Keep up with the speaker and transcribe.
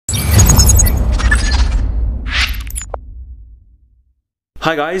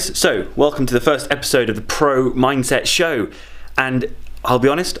Hi guys, so welcome to the first episode of the Pro Mindset Show, and I'll be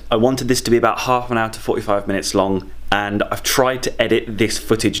honest, I wanted this to be about half an hour to 45 minutes long, and I've tried to edit this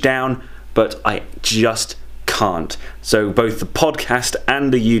footage down, but I just can't. So both the podcast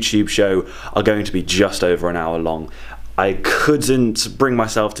and the YouTube show are going to be just over an hour long. I couldn't bring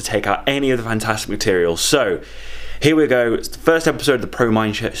myself to take out any of the fantastic material, so here we go. It's the first episode of the Pro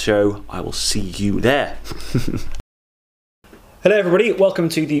Mindset Show. I will see you there. Hello everybody, welcome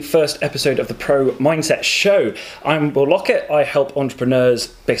to the first episode of the Pro Mindset Show. I'm Will Lockett. I help entrepreneurs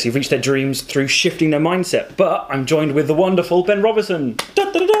basically reach their dreams through shifting their mindset, but I'm joined with the wonderful Ben Robertson. Da,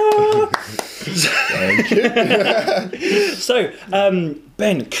 da, da, da. Thank you. So,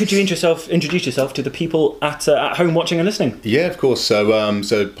 Ben, could you introduce yourself to the people at home watching and listening? Yeah, of course. So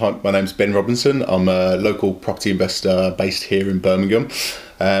my name's Ben Robinson. I'm a local property investor based here in Birmingham.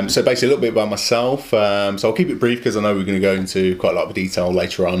 So basically a little bit about myself. So I'll keep it brief because I know we're going to go into quite a lot of detail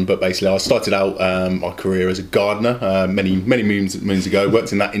later on. But basically I started out my career as a gardener many moons ago.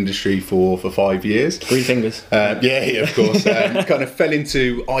 Worked in that industry for 5 years. Green fingers. Yeah, of course. Kind of fell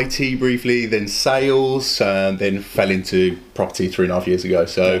into IT briefly, then sales, then fell into property 3.5 years ago.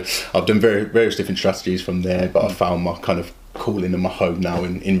 So I've done various different strategies from there, but I found my kind of calling in my home now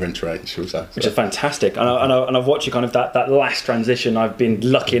in rent-to-rent, shall we say. Which is fantastic. And I've watched you kind of that last transition. I've been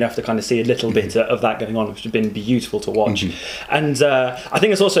lucky enough to kind of see a little bit of that going on, which has been beautiful to watch. And I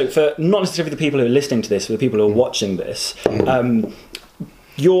think it's also, for not necessarily the people who are listening to this, for the people who are watching this,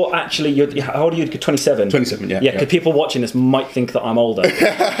 you're how old are you? 27? 27, yeah. Yeah, because people watching this might think that I'm older.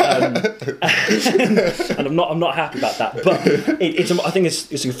 And I'm not happy about that. But I think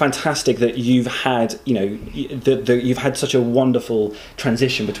it's fantastic that you've had, you've had such a wonderful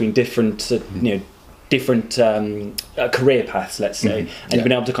transition between different, career paths, let's say, and you've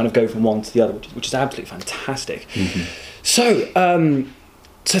been able to kind of go from one to the other, which is absolutely fantastic. So thank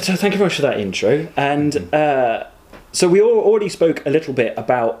you very much for that intro. And so we already spoke a little bit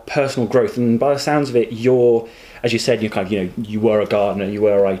about personal growth, and by the sounds of it, as you said, you were a gardener, you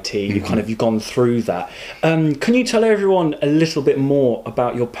were IT, you've gone through that. Can you tell everyone a little bit more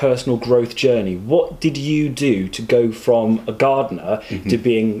about your personal growth journey? What did you do to go from a gardener to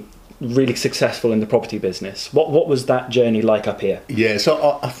being really successful in the property business? What was that journey like up here? Yeah,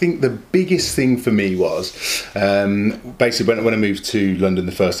 so I think the biggest thing for me was basically when I moved to London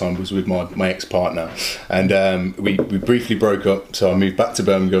the first time was with my ex-partner, and we briefly broke up, so I moved back to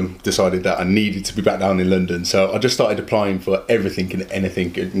Birmingham, decided that I needed to be back down in London, so I just started applying for everything and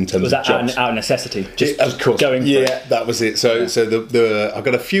anything in terms of jobs. Was that out of necessity? Of course. Going for it. That was it. So I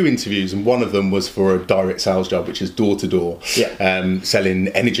got a few interviews, and one of them was for a direct sales job, which is door-to-door, selling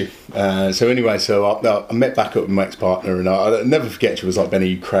energy. So I met back up with my ex-partner, and I'll never forget, she was like, "Benny,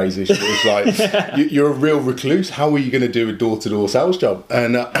 you crazy." She was like, you're a real recluse. How are you going to do a door-to-door sales job?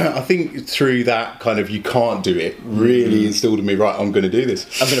 And I think through that kind of you can't do it really instilled in me, right, I'm going to do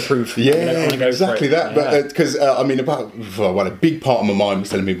this. I'm going to prove. Yeah, exactly that. But because a big part of my mind was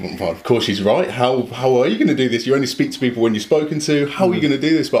telling me, well, of course she's right. How are you going to do this? You only speak to people when you're spoken to. How are you going to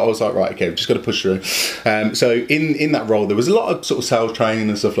do this? But I was like, right, okay, we've just got to push through. So in that role, there was a lot of sort of sales training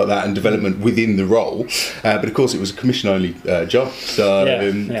and stuff like that, and development within the role, but of course it was a commission only job,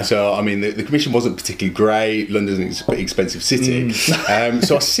 so I mean the commission wasn't particularly great. London's an expensive city, so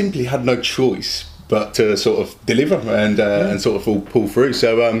I simply had no choice but to sort of deliver and sort of pull through.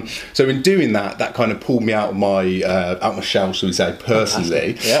 So in doing that kind of pulled me out of my shell, shall we say,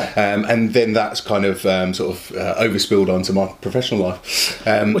 personally. And then that's kind of overspilled onto my professional life.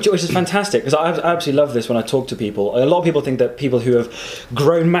 Which is fantastic, because I absolutely love this when I talk to people. A lot of people think that people who have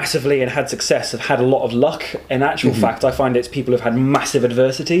grown massively and had success have had a lot of luck. In actual fact, I find it's people who've had massive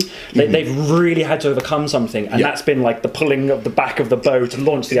adversity. They've really had to overcome something, and that's been like the pulling of the back of the bow to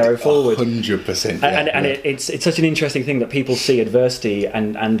launch the arrow forward. 100%. It's such an interesting thing that people see adversity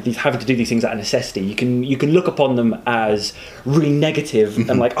and having to do these things out of necessity. You can look upon them as really negative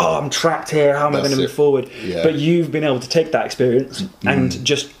and like, oh, I'm trapped here. How am I going to move forward? Yeah. But you've been able to take that experience and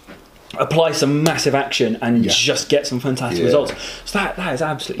just apply some massive action and just get some fantastic results. So that is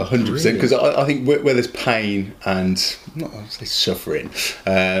absolutely 100%, because I think where there's pain and not say suffering,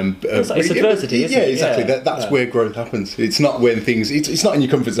 it's adversity, isn't it? Exactly. That's where growth happens. It's not when things it's not in your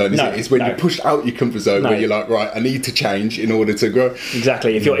comfort zone, is it? It's when you're pushed out your comfort zone where you're like, right, I need to change in order to grow.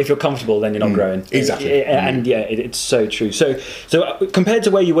 Exactly. If you're comfortable, then you're not growing. Exactly. And it's so true. So compared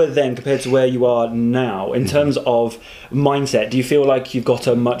to where you were then, compared to where you are now, in terms of mindset, do you feel like you've got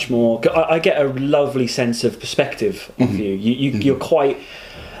a much more? I get a lovely sense of perspective of you. You're quite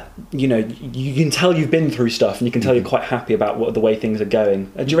you know, you can tell you've been through stuff, and you can tell you're quite happy about the way things are going.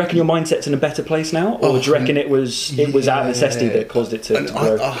 Do you reckon your mindset's in a better place now, or do you reckon it was out of necessity that caused it to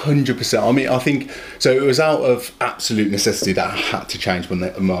grow? 100%. I mean, I think so. It was out of absolute necessity that I had to change my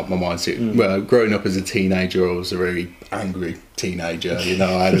mindset. Well, growing up as a teenager, I was a very angry teenager. You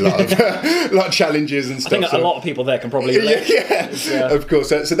know, I had a lot of challenges and stuff. I think a lot of people there can probably relate. Yeah, of course.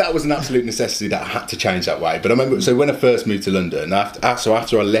 So that was an absolute necessity that I had to change that way. But I remember, so when I first moved to London, after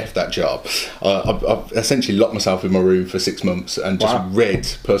I left that job, I essentially locked myself in my room for 6 months and just read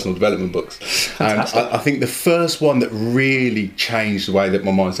personal development books. Fantastic. And I think the first one that really changed the way that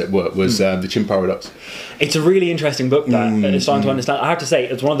my mindset worked was The Chimp Paradox. It's a really interesting book that it's starting to understand. I have to say,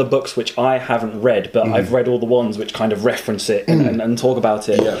 it's one of the books which I haven't read, but I've read all the ones which kind of reference it and talk about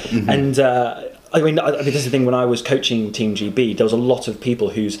it. Yeah. And I mean, this is the thing, when I was coaching Team GB, there was a lot of people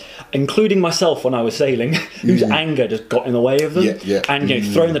including myself when I was sailing, whose anger just got in the way of them. And, you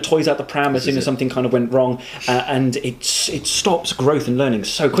know, throwing the toys out the pram as soon as something kind of went wrong. And it stops growth and learning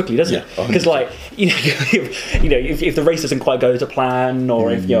so quickly, doesn't it? Because, like, you know, if the race doesn't quite go to plan,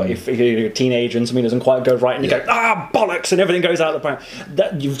 or if you're a teenager and something doesn't quite go right, and you go, bollocks, and everything goes out the pram,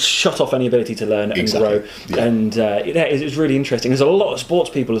 that you've shut off any ability to learn and grow. And it's really interesting. There's a lot of sports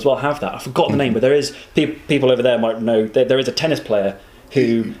people as well have that. I forgot the name, but there is people over there might know there is a tennis player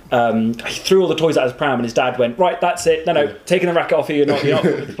who he threw all the toys out of his pram, and his dad went, right, that's it, no, taking the racket off you, you're not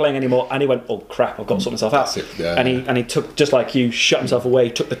playing anymore. And he went, oh crap, I've got to sort myself out. And he took, just like you, shut himself away,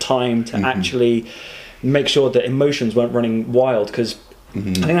 took the time to actually make sure that emotions weren't running wild, because I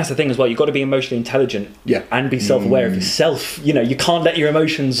think that's the thing as well. You've got to be emotionally intelligent and be self-aware of yourself. You know, you can't let your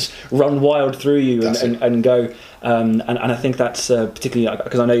emotions run wild through you and go. And I think that's particularly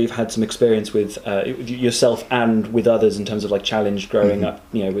because I know you've had some experience with yourself and with others in terms of like challenge growing up,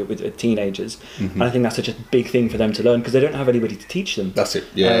 you know, with teenagers. And I think that's such a big thing for them to learn, because they don't have anybody to teach them. That's it.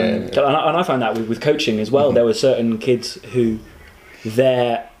 And I found that with coaching as well. There were certain kids who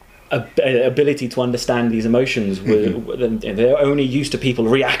their ability to understand these emotions they're only used to people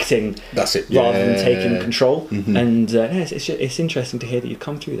reacting, rather than taking control. And it's interesting to hear that you've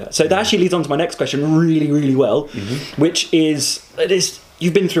come through that. So that actually leads on to my next question really, really well, which is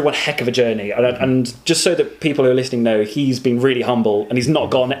you've been through one heck of a journey, and just so that people who are listening know, he's been really humble and he's not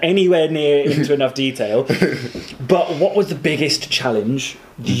gone anywhere near into enough detail. But what was the biggest challenge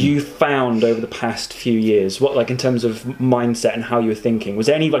you found over the past few years? What, like, in terms of mindset and how you were thinking? Was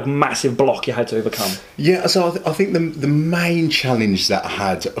there any like massive block you had to overcome? Yeah, so I think the main challenge that I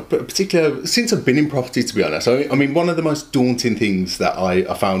had, particularly since I've been in property, to be honest, I mean, one of the most daunting things that I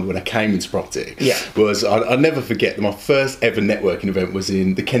found when I came into property was, I'll never forget that my first ever networking event was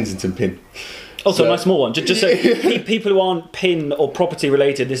in the Kensington Pin. Also, a nice small one. Just so people who aren't PIN or property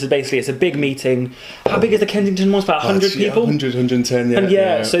related, this is basically, it's a big meeting. How big is the Kensington one? It's about 100 people? 100, 110,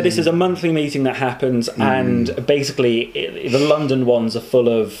 And so this is a monthly meeting that happens, and basically the London ones are full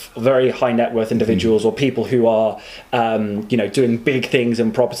of very high net worth individuals or people who are, doing big things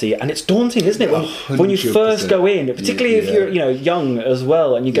in property. And it's daunting, isn't it? When you first go in, particularly if you're, young as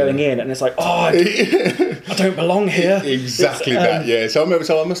well, and you're going in and it's like, I don't belong here. Exactly that, So I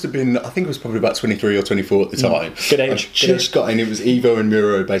remember, I must have been, I think it was probably about 23 or 24 at the time. Good age. I just got in. It was Evo and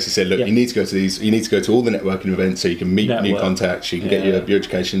Miro basically said, look, you need to go to these. You need to go to all the networking events so you can meet new contacts. You can get your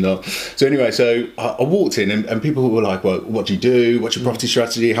education done. So anyway, so I walked in and people were like, well, what do you do? What's your property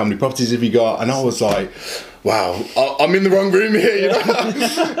strategy? How many properties have you got? And I was like, wow, I'm in the wrong room here, you know.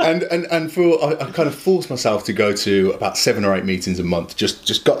 I kind of forced myself to go to about 7 or 8 meetings a month. Just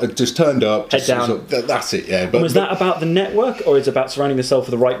turned up. Head down. That's it. Yeah. But was that about the network, or is it about surrounding yourself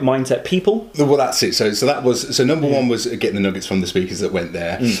with the right mindset people? Well, that's it. So that was number one was getting the nuggets from the speakers that went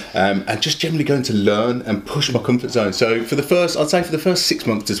there, and just generally going to learn and push my comfort zone. So for the first 6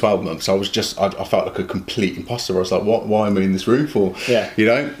 months to 12 months, I felt like a complete imposter. I was like, why am I in this room for? Yeah. You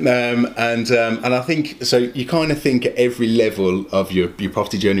know. And I think so. You kind of think at every level of your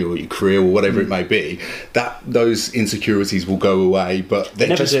property journey or your career or whatever it may be, that those insecurities will go away, but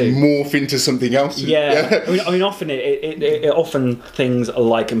they just morph into something else. Yeah. I mean, often often things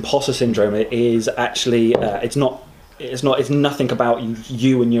like imposter syndrome is actually it's nothing about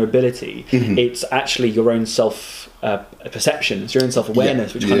you and your ability. It's actually your own self perception. It's your own self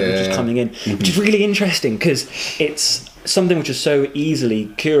awareness, which is coming in, which is really interesting because it's something which is so easily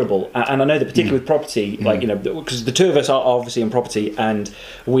curable. And I know that particularly with property, because the two of us are obviously in property, and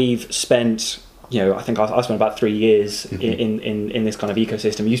we've spent, I think I spent about 3 years in this kind of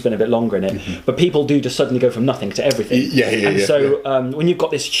ecosystem. You spent a bit longer in it, but people do just suddenly go from nothing to everything. When you've got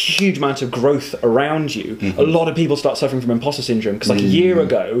this huge amount of growth around you, a lot of people start suffering from imposter syndrome, because like a year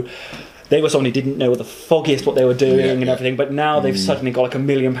ago, they were someone who didn't know what the foggiest what they were doing and everything, but now they've suddenly got like £1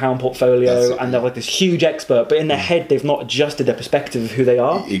 million portfolio and they're like this huge expert, but in their head they've not adjusted their perspective of who they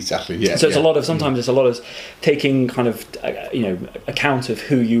are. Exactly. Yeah. So it's a lot of sometimes it's a lot of taking kind of account of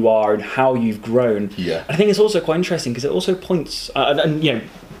who you are and how you've grown. Yeah. I think it's also quite interesting because it also points and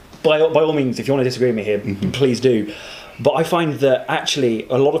by all means, if you want to disagree with me here, please do. But I find that actually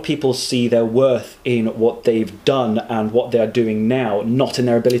a lot of people see their worth in what they've done and what they are doing now, not in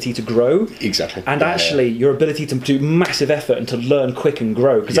their ability to grow. Exactly. And actually your ability to do massive effort and to learn quick and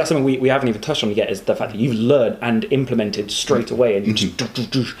grow, because that's something we haven't even touched on yet, is the fact that you've learned and implemented straight away. And you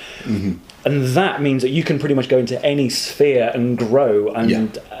just and that means that you can pretty much go into any sphere and grow.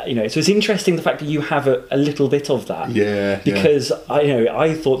 And so it's interesting the fact that you have a little bit of that. Because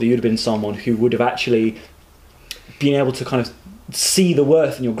I thought that you'd have been someone who would have actually being able to kind of see the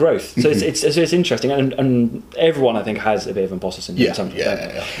worth in your growth. So it's interesting, and everyone I think has a bit of imposter syndrome.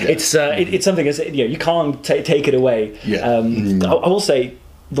 It's something you can't take it away. I will say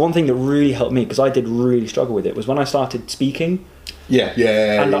the one thing that really helped me, because I did really struggle with it, was when I started speaking.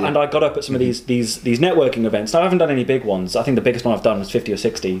 And I got up at some of these networking events. Now, I haven't done any big ones. I think the biggest one I've done was 50 or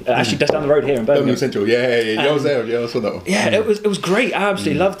 60. Actually, just down the road here in Birmingham. Central. I was there. I saw that one. It was great. I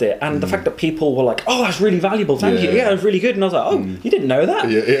absolutely loved it. And the fact that people were like, "Oh, that's really valuable. Thank you. Yeah, it was really good." And I was like, "Oh, you didn't know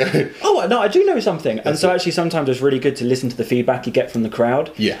that? Oh, no, I do know something." And so actually, sometimes it's really good to listen to the feedback you get from the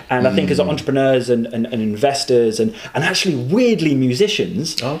crowd. And I think as entrepreneurs and investors and actually weirdly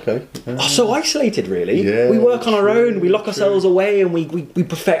musicians are so isolated. Really, we work on our own. We lock ourselves away. And we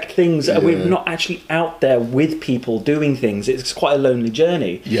perfect things. We're not actually out there with people doing things. It's quite a lonely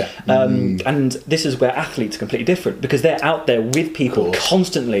journey. And this is where athletes are completely different, because they're out there with people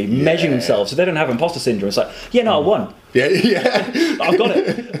constantly measuring themselves. So they don't have imposter syndrome. It's like, I won. I've got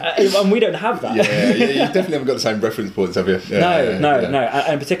it. And we don't have that. You definitely haven't got the same reference points, have you? No.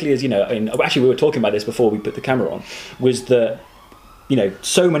 And particularly as actually we were talking about this before we put the camera on, was that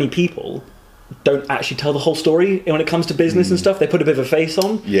so many people don't actually tell the whole story when it comes to business and stuff. They put a bit of a face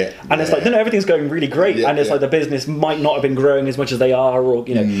on, and it's like, no, everything's going really great, and it's like the business might not have been growing as much as they are, or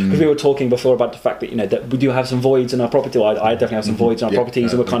because we were talking before about the fact that that we do have some voids in our property. Well, I definitely have some voids in our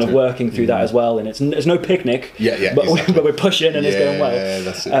properties, and we're kind of working through that as well. And it's no picnic, but we're pushing, and it's going well.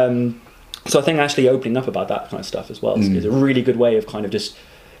 That's it. So I think actually opening up about that kind of stuff as well is a really good way of kind of just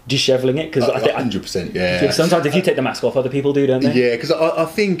disheveling it, because I think 100%. Sometimes if you take the mask off, other people do, don't they? Because I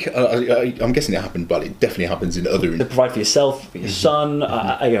think I'm guessing it happened, but it definitely happens in other. To provide for yourself, for your son,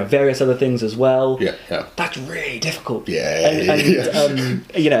 various other things as well. That's really difficult. And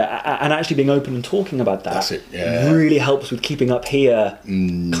actually being open and talking about that really helps with keeping up here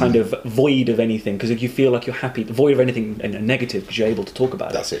kind of void of anything, because if you feel like you're happy, void of anything negative, because you're able to talk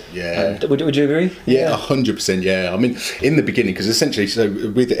about it. Would you agree? 100%. I mean, in the beginning, because essentially, so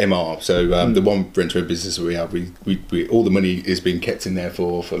with MR, so the one rent-to-own business that we have, we all the money is being kept in there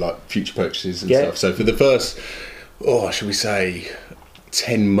for like future purchases and stuff. So for the first, should we say,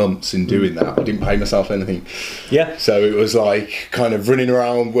 10 months in doing that, I didn't pay myself anything. So it was like kind of running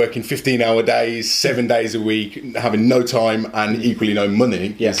around working 15-hour days, 7 days a week, having no time and equally no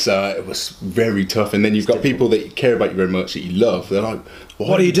money. It was very tough. And then you've got people that care about you very much, that you love. They're like,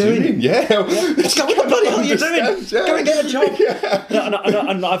 what are you doing? What the bloody hell are you doing? Go and get a job.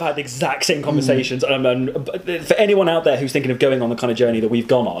 And I've had the exact same conversations. And for anyone out there who's thinking of going on the kind of journey that we've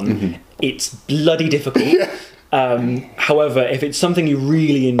gone on, it's bloody difficult. However, if it's something you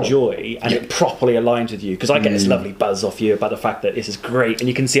really enjoy and it properly aligns with you, because I get this lovely buzz off you about the fact that this is great, and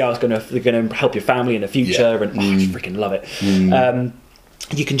you can see how it's going to help your family in the future, and I just freaking love it.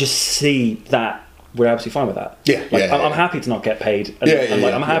 You can just see that we're absolutely fine with that. I'm happy to not get paid, and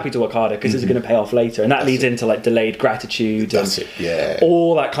I'm happy to work harder, because it's going to pay off later, and that leads into like delayed gratitude and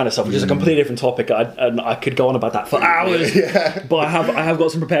all that kind of stuff, which is a completely different topic. I could go on about that for hours, but I have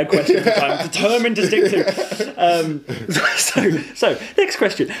got some prepared questions which I'm determined to stick to. So next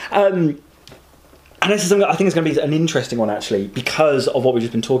question, and this is something I think is going to be an interesting one, actually, because of what we've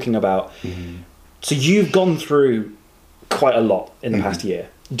just been talking about. So you've gone through quite a lot in the past year.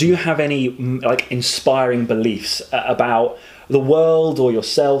 Do you have any like inspiring beliefs about the world or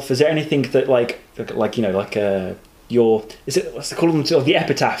yourself? Is there anything that your what's they call them, sort of the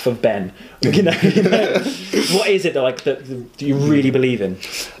epitaph of Ben? What is it that you really believe in?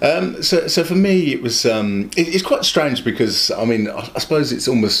 So for me, it was it's quite strange, because I mean, I suppose it's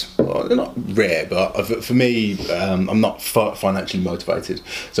almost, well, not rare, but for me, I'm not financially motivated,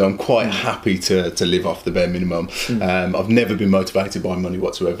 so I'm quite happy to live off the bare minimum. I've never been motivated by money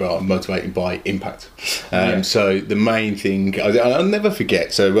whatsoever. I'm motivated by impact. So the main thing I'll never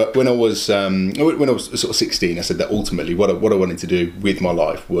forget. So when I was sort of 16, I said that ultimately what I wanted to do with my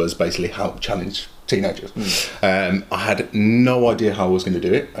life was basically help challenge teenagers. I had no idea how I was going to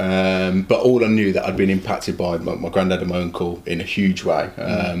do it, but all I knew that I'd been impacted by my granddad and my uncle in a huge way,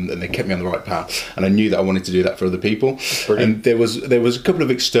 and they kept me on the right path, and I knew that I wanted to do that for other people. And there was a couple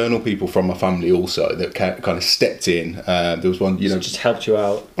of external people from my family also that kind of stepped in. There was one, just helped you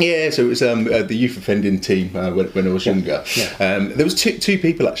out. Yeah, so it was the youth offending team when I was younger. There was two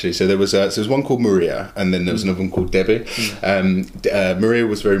people actually. So there was one called Maria, and then there was another one called Debbie. Maria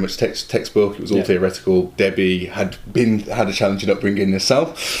was very much textbook. It was all theoretical. Debbie had a challenging upbringing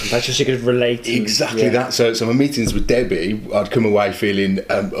herself. That's just you could relate to. Exactly that. So my meetings with Debbie, I'd come away feeling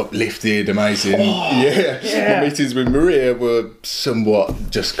uplifted, amazing. My meetings with Maria were somewhat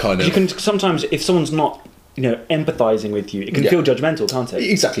just kind of. You can sometimes, if someone's not, empathizing with you, it can feel judgmental, can't it?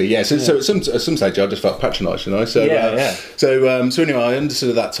 Exactly, yeah. So at some stage I just felt patronised, So anyway, I understood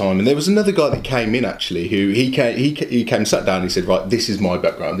at that time, and there was another guy that came in actually, who he came, sat down, and he said, right, this is my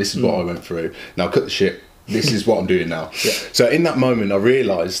background, this is what I went through. Now cut the shit. This is what I'm doing now. So in that moment, I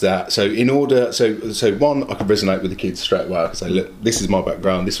realised that. So one, I could resonate with the kids straight away. I could say, look, this is my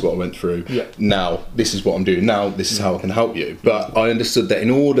background. This is what I went through. Now, this is what I'm doing now. This is how I can help you. But I understood that in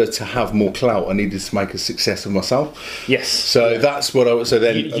order to have more clout, I needed to make a success of myself. Yes. So that's what I was. So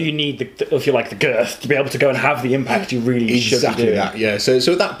then you need if you like the girth to be able to go and have the impact you really should be doing. That. Yeah. So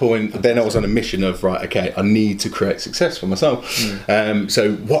at that point, then I was on a mission of right. Okay, I need to create success for myself.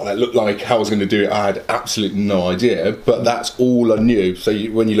 So what that looked like, how I was going to do it, I had absolutely no idea, but that's all I knew. So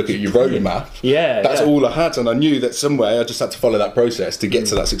when you look at your roadmap, that's all I had, and I knew that some way I just had to follow that process to get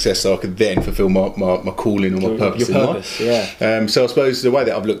to that success, so I could then fulfil my calling or my purpose in life. So I suppose the way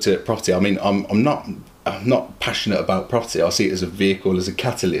that I've looked at property, I mean, I'm not passionate about property. I see it as a vehicle, as a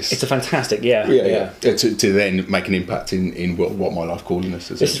catalyst. It's a fantastic, to then make an impact in what my life calling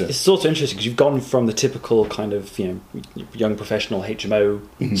is. It's also interesting because you've gone from the typical kind of young professional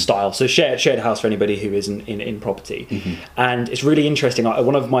HMO style. So shared house for anybody who isn't in property, and it's really interesting.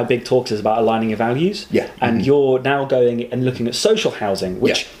 One of my big talks is about aligning your values. And you're now going and looking at social housing,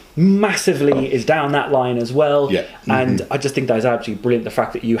 which massively is down that line as well. And I just think that is absolutely brilliant, the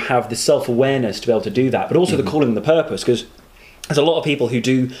fact that you have the self-awareness to be able to do that, but also the calling and the purpose, because there's a lot of people who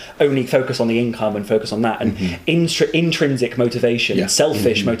do only focus on the income and focus on that, and intrinsic motivation,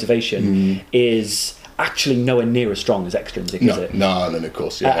 selfish motivation is actually nowhere near as strong as extrinsic, is it? No, of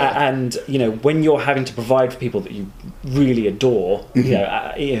course, and when you're having to provide for people that you really adore,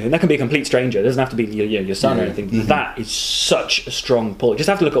 and that can be a complete stranger, it doesn't have to be your son or anything, that is such a strong pull. Just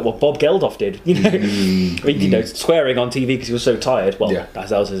have to look at what Bob Geldof did, swearing on TV because he was so tired. Well,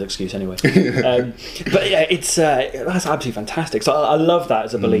 that was his excuse anyway. But it's that's absolutely fantastic. So I love that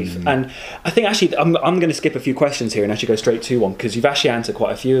as a belief, and I think actually I'm going to skip a few questions here and actually go straight to one, because you've actually answered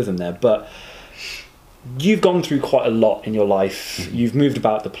quite a few of them there, but you've gone through quite a lot in your life. You've moved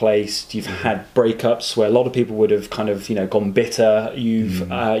about the place. You've had breakups where a lot of people would have kind of gone bitter. You've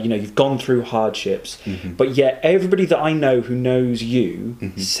you've gone through hardships, but yet everybody that I know who knows you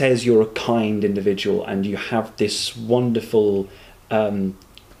says you're a kind individual and you have this wonderful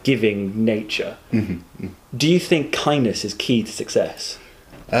giving nature. Do you think kindness is key to success?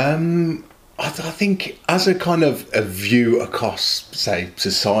 I think as a kind of a view across, say,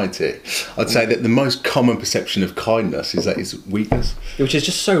 society, I'd say that the most common perception of kindness is that it's weakness. Which is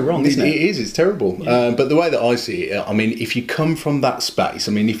just so wrong, isn't it? It is, it's terrible. But the way that I see it, I mean, if you come from that space,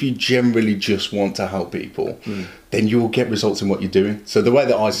 I mean, if you generally just want to help people, then you'll get results in what you're doing. So the way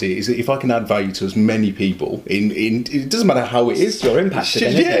that I see it is that if I can add value to as many people, it doesn't matter how it is. It's your impact.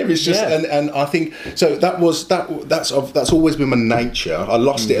 It's just, and I think, so that's always been my nature. I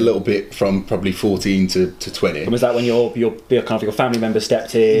lost it a little bit from probably 14 to 20. And was that when your kind of your family member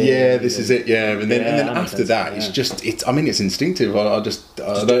stepped in? Yeah, this is it. Yeah, and then after that, it's just it's instinctive. I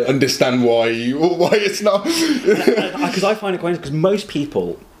don't understand why it's not. Because I find it quite interesting, because most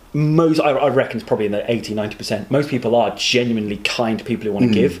people. I reckon it's probably in the 80-90%. Most people are genuinely kind to people who want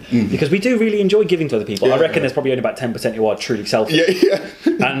to give, because we do really enjoy giving to other people. I reckon there's probably only about 10% who are truly selfish.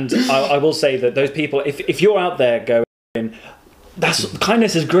 And I will say that those people, if you're out there going,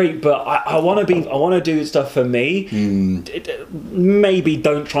 kindness is great, but I want to do stuff for me. Maybe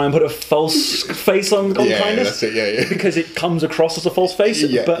don't try and put a false face on kindness. That's it, because it comes across as a false face.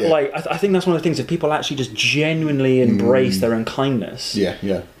 Like I think that's one of the things. If people actually just genuinely embrace their own kindness,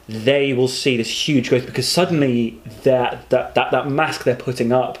 they will see this huge growth because suddenly that mask they're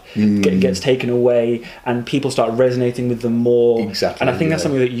putting up gets taken away and people start resonating with them more. Exactly. And I think that's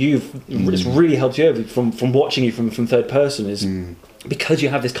something that it's really helped you over from watching you from third person is because you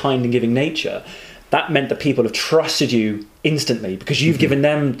have this kind and giving nature. That meant that people have trusted you instantly because you've given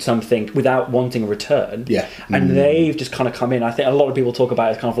them something without wanting a return. Yeah. And they've just kind of come in. I think a lot of people talk about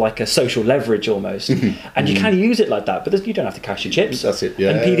it as kind of like a social leverage almost. And you can use it like that, but you don't have to cash your chips. That's it, yeah.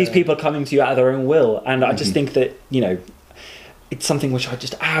 And these people are coming to you out of their own will. And I just think that, you know, it's something which I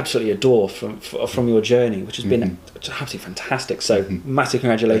just absolutely adore from your journey, which has been absolutely fantastic. So massive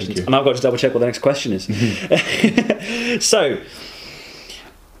congratulations. And I've got to double check what the next question is. So...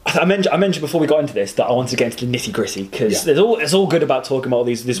 I mentioned before we got into this that I wanted to get into the nitty gritty because it's all good about talking about all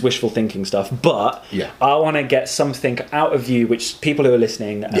this wishful thinking stuff, but I want to get something out of you which people who are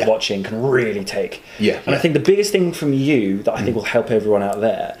listening and watching can really take. And I think the biggest thing from you that I think will help everyone out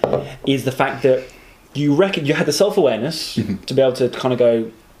there is the fact that you had the self-awareness to be able to kind of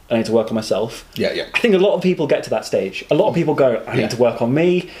go, I need to work on myself. I think a lot of people get to that stage. A lot of people go, I need to work on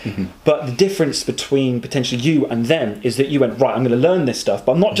me. But the difference between potentially you and them is that you went, right, I'm going to learn this stuff,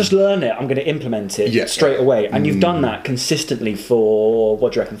 but I'm not just learn it, I'm going to implement it straight away. And you've done that consistently for,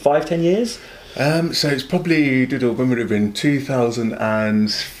 what do you reckon, 5-10 years? So it's probably, when would it have been,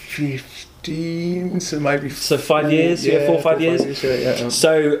 2015, so maybe... So 5 years? 4 or 5 years?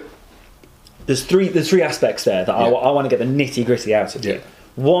 So there's three aspects there that I want to get the nitty gritty out of you.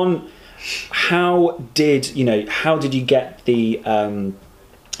 One, how did you get the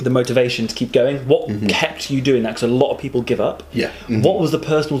motivation to keep going? What kept you doing that? Because a lot of people give up. What was the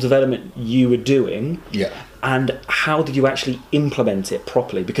personal development you were doing? And how did you actually implement it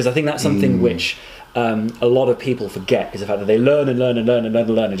properly? Because I think that's something which a lot of people forget is the fact that they learn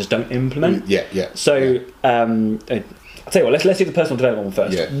and just don't implement. So I'll tell you what, let's do the personal development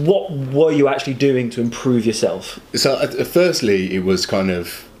one first. What were you actually doing to improve yourself? So firstly, it was kind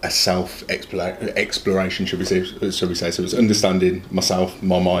of a self-exploration, should we say. So it was understanding myself,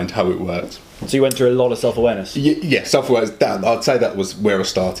 my mind, how it worked. So you went through a lot of self-awareness? Yeah, self-awareness. I'd say that was where I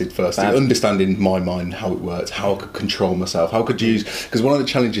started first. Understanding my mind, how it worked, how I could control myself, how I could use... Because one of the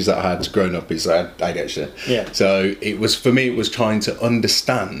challenges that I had growing up is I had ADHD. So it was trying to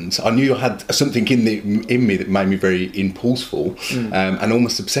understand. I knew I had something in me that made me very impulsiveful and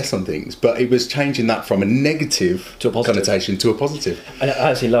almost obsess on things. But it was changing that from a negative connotation to a positive. And I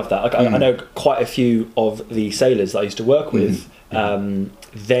actually love that. I know quite a few of the sailors that I used to work with.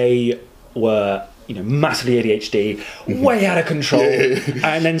 They were massively ADHD, way out of control,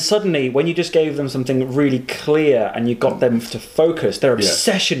 and then suddenly when you just gave them something really clear and you got them to focus, their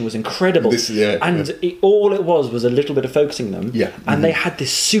obsession was incredible. All it was a little bit of focusing them, and they had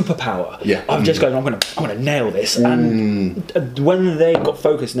this superpower of just going, I'm gonna nail this. And when they got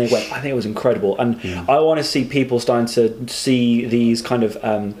focused and they went, I think it was incredible. And I want to see people starting to see these kind of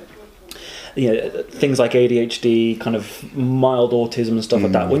things like ADHD, kind of mild autism and stuff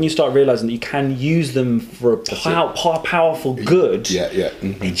like that. When you start realizing that you can use them for a powerful good,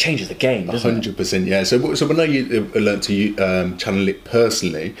 it changes the game, doesn't 100%. Yeah. So when I learned to channel it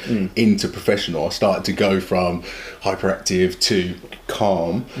personally into professional, I started to go from hyperactive to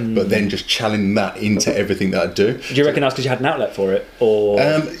calm, but then just channeling that into everything that I do. Do you reckon that's because you had an outlet for it, or?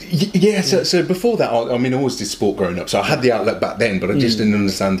 So before that, I always did sport growing up, so I had the outlet back then, but I just didn't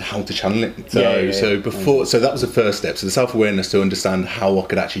understand how to channel it. So that was the first step. So the self-awareness to understand how I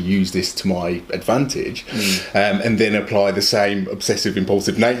could actually use this to my advantage, and then apply the same obsessive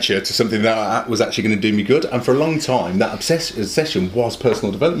impulsive nature to something that was actually going to do me good. And for a long time, that obsession was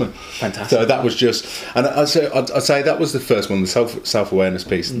personal development. Fantastic. So that was just, and I'd say that was the first one, the self-awareness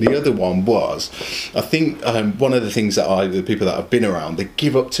piece. The other one was, I think one of the things that the people that I've been around, they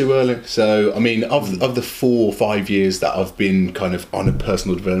give up too early. So I mean, of the 4 or 5 years that I've been kind of on a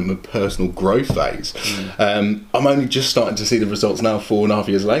personal development, personal growth phase, I'm only just starting to see the results now 4.5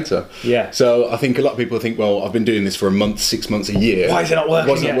 years later. So I think a lot of people think, well, I've been doing this for a month, 6 months, a year. Why is it not working?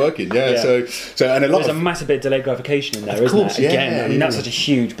 Why is it not working? So and there's a massive bit of delayed gratification in there, isn't there? Again, I mean, that's such a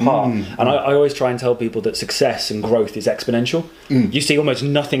huge part. And I always try and tell people that success and growth is exponential. You see almost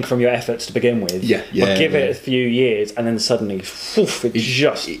nothing from your efforts to begin with. But give it a few years and then suddenly it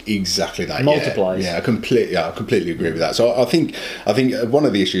just exactly that multiplies. I completely agree with that. So I think one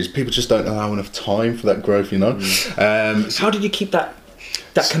of the issues, people just don't allow enough time for that growth, How did you keep that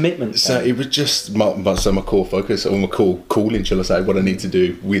that commitment. So it was just my core focus, or my core calling, shall I say, what I need to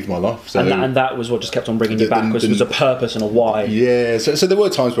do with my life. So, and that was what just kept on bringing you back, was a purpose and a why. Yeah, so there were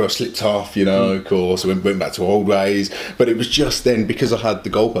times where I slipped off, of course, I went back to old ways, but it was just then, because I had the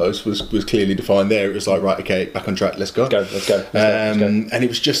goalpost was clearly defined there, it was like, right, okay, back on track, let's go. Let's go. And it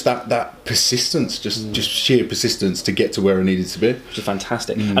was just that persistence, just sheer persistence to get to where I needed to be. Which is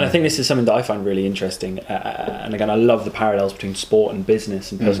fantastic. And I think this is something that I find really interesting. And again, I love the parallels between sport and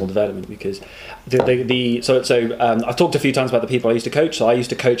business and personal development, because I've talked a few times about the people I used to coach. So I used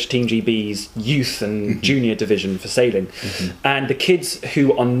to coach Team GB's youth and junior division for sailing. And the kids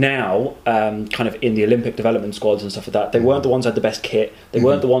who are now kind of in the Olympic development squads and stuff like that, they weren't the ones who had the best kit. They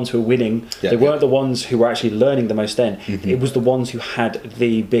weren't the ones who were winning. They weren't the ones who were actually learning the most then. It was the ones who had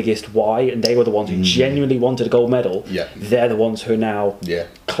the biggest why, and they were the ones who genuinely wanted a gold medal. They're the ones who are now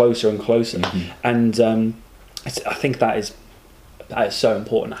closer and closer. And I think that is so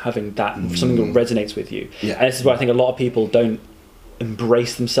important, having that something that resonates with you. And this is where I think a lot of people don't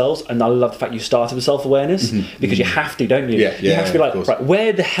embrace themselves, and I love the fact you started with self-awareness, because you have to, don't you? You have to be like, right,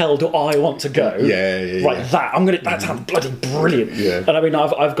 where the hell do I want to go? That sounds bloody brilliant. And I mean,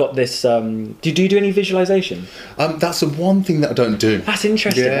 I've got this do you do any visualization? That's the one thing that I don't do. That's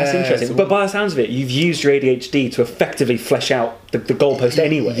interesting. But by the sounds of it, you've used your ADHD to effectively flesh out the goalpost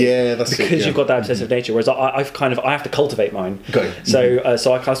anyway. Because you've got that obsessive nature, whereas I have to cultivate mine. So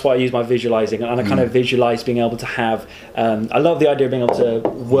that's why I use my visualizing, and I kind of visualize being able to have I love the idea of being able to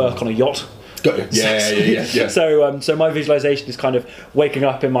work on a yacht. So my visualization is kind of waking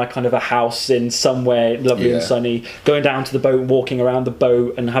up in my kind of a house in somewhere lovely and sunny, going down to the boat, walking around the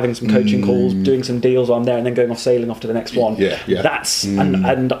boat, and having some coaching calls, doing some deals while I'm there, and then going off sailing off to the next one. That's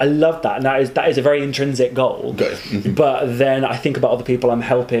and I love that, and that is a very intrinsic goal. But then I think about other people I'm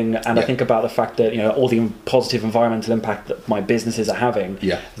helping, and I think about the fact that all the positive environmental impact that my businesses are having.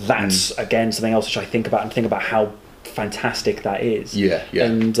 That's again something else which I think about, and think about how fantastic that is.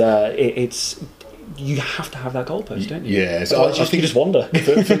 And it's you have to have that goalpost, don't you? So I think you just wander.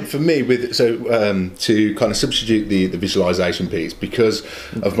 for me, to kind of substitute the visualization piece, because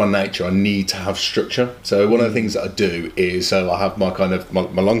of my nature, I need to have structure. So one of the things that I do is, I have my kind of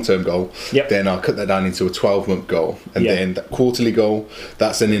my long-term goal, then I'll cut that down into a 12-month goal, and then that quarterly goal,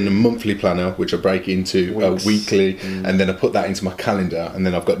 that's then in a monthly planner, which I break into weekly, and then I put that into my calendar, and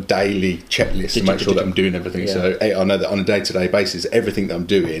then I've got daily checklists to make sure that I'm doing everything. So I know that on a day-to-day basis, everything that I'm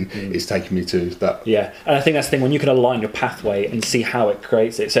doing is taking me to that. And I think that's the thing, when you can align your pathway and see how it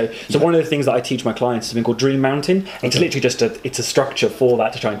creates it. So one of the things that I teach my clients is something called Dream Mountain. It's literally just a structure for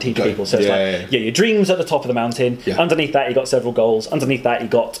that to try and teach people. So it's your dreams at the top of the mountain. Underneath that, you got several goals. Underneath that, you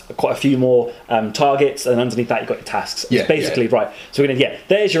got quite a few more targets, and underneath that, you got your tasks. It's basically right. So we're gonna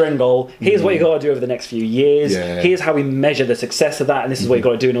there's your end goal. Here's what you got to do over the next few years. Here's how we measure the success of that, and this is what you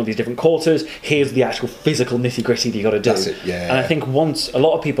got to do in all these different quarters. Here's the actual physical nitty gritty that you got to do. That's it. And I think once a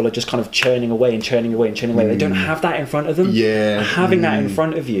lot of people are just kind of churning away. They don't have that in front of them. And having that in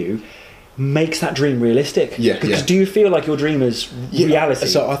front of you makes that dream realistic. Because do you feel like your dream is reality?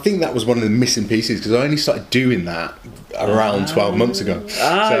 So I think that was one of the missing pieces, because I only started doing that around 12 months ago.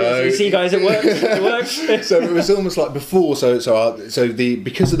 So you see, guys, it works. So it was almost like before.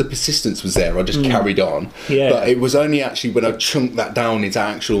 Because of the persistence was there, I just carried on. But it was only actually when I chunked that down into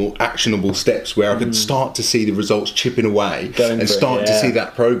actual actionable steps where I could start to see the results chipping away and start to see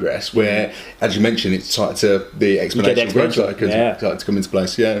that progress. Where, as you mentioned, it started to the exponential growth started to come into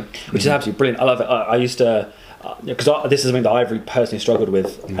place. Which is absolutely brilliant. I love it. I used to. Because this is something that I've really personally struggled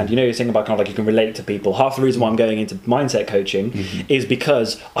with, and you're saying about kind of like you can relate to people. Half the reason why I'm going into mindset coaching is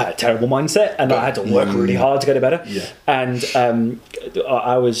because I had a terrible mindset, and I had to work really hard to get it better. And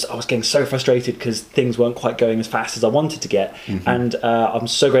I was getting so frustrated because things weren't quite going as fast as I wanted to get. And I'm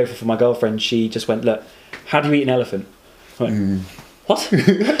so grateful for my girlfriend. She just went, "Look, how do you eat an elephant?" I went, "What?"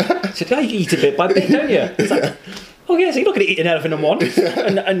 She said, "You eat it bit by bit, don't you?" It's like, oh yeah, so you're not going to eat an elephant in one.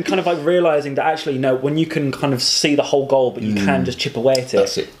 and kind of like realising that actually, no, when you can kind of see the whole goal, but you can just chip away at it.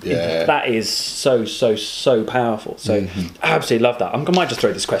 That's it. That is so powerful. So I absolutely love that. I might just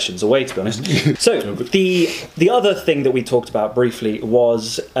throw these questions away, to be honest. So the other thing that we talked about briefly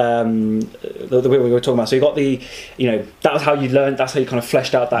was the way we were talking about. So you got that was how you learned. That's how you kind of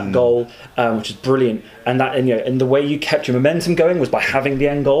fleshed out that goal, which is brilliant. And and the way you kept your momentum going was by having the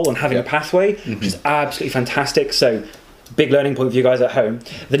end goal and having a pathway, which is absolutely fantastic. So big learning point for you guys at home.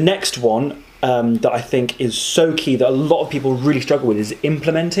 The next one, that I think is so key that a lot of people really struggle with is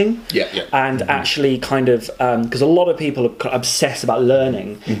implementing. And actually kind of because a lot of people are kind of obsessed about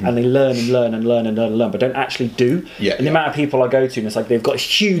learning and they learn and learn and learn and learn and learn, but don't actually do. And the amount of people I go to, and it's like they've got a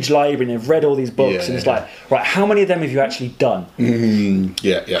huge library and they've read all these books, and it's like, right, how many of them have you actually done? I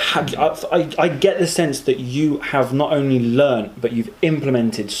get the sense that you have not only learned but you've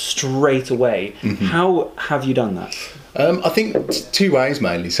implemented straight away. How have you done that? I think two ways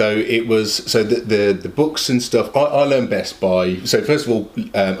mainly. So it was the books and stuff. I learn best by first of all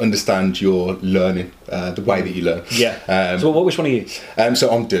understand your learning, the way that you learn. So which one are you?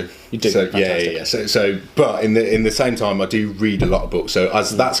 So I'm Do. You do. So So but in the same time I do read a lot of books. So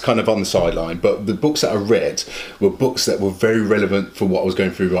as that's kind of on the sideline. But the books that I read were books that were very relevant for what I was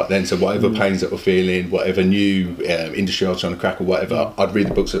going through right then. So whatever pains that were feeling, whatever new industry I was trying to crack or whatever, I'd read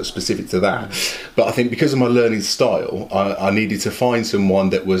the books that were specific to that. But I think because of my learning style, I needed to find someone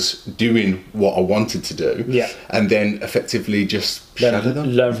that was doing what I wanted to do, and then effectively just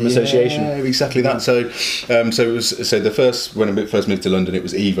learn from association. Yeah, exactly that. So it was the first when I first moved to London, it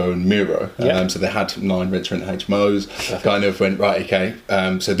was Evo and Miro. So they had 9 rent-to-rent HMOs. Kind of went right, okay.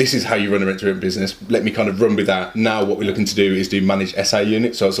 So this is how you run a rent-to-rent business. Let me kind of run with that. Now what we're looking to do is do managed SA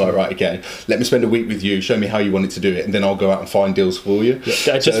units. So I was like, right, okay. Let me spend a week with you. Show me how you want it to do it, and then I'll go out and find deals for you.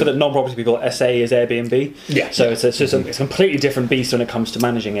 Just for the non-property people, SA is Airbnb. So it's a completely different beast when it comes to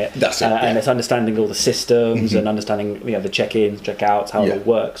managing it. That's it. And it's understanding all the systems and understanding the check-ins, check-outs, how it all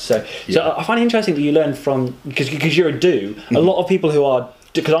works. So I find it interesting that you learn from because you're a Do. A lot of people who are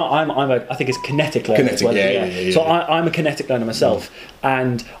because I think it's kinetic learning. So I'm a kinetic learner myself,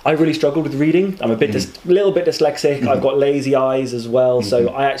 and I really struggled with reading. I'm a little bit dyslexic. I've got lazy eyes as well,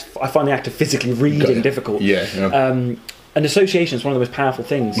 so I find the act of physically reading difficult. And association is one of the most powerful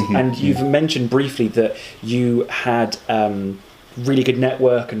things. And you've mentioned briefly that you had really good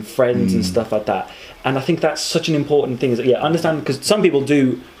network and friends and stuff like that. And I think that's such an important thing. Is that, understand, because some people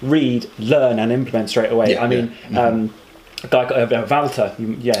do read, learn, and implement straight away. A guy Walter,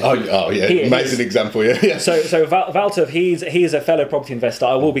 amazing example. So Walter, he's a fellow property investor.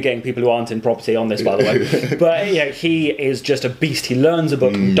 I will be getting people who aren't in property on this, by the way. But he is just a beast. He learns a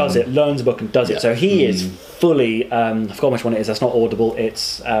book and does it. Learns a book and does it. So he is fully. I forgot which one it is. That's not Audible.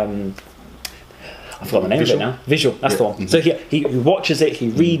 It's. I forgot the name of it now. Visual. That's the one. So he watches it. He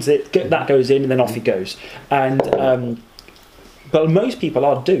reads it. That goes in, and then off he goes. And. But most people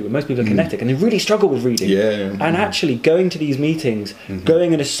are Do, most people are kinetic, and they really struggle with reading. And actually going to these meetings,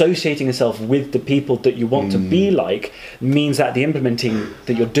 going and associating yourself with the people that you want to be like, means that the implementing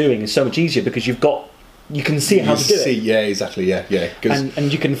that you're doing is so much easier because you can see how to do it. Yeah, exactly.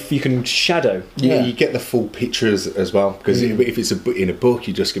 And you can shadow. You get the full picture as well. Because if it's in a book,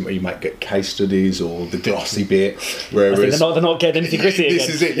 you might get case studies or the glossy bit. Whereas they're not getting anything gritty again. This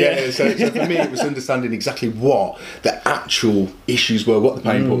is it. So for me, it was understanding exactly what the actual issues were, what the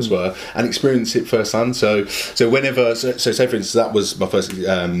pain points were, and experience it firsthand. So whenever, say for instance, that was my first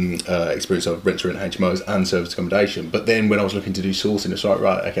experience of rent-to-rent HMOs and service accommodation. But then when I was looking to do sourcing, it's like,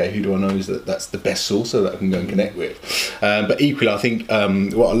 right, okay, who do I know that's the best sourcer that I can go and connect with? But equally, I think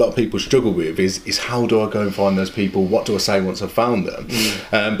what a lot of people struggle with is how do I go and find those people? What do I say once I've found them?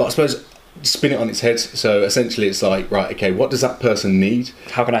 But I suppose spin it on its head. So essentially it's like, right, okay, what does that person need?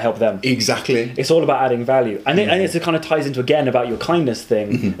 How can I help them? Exactly. It's all about adding value. And it kind of ties into, again, about your kindness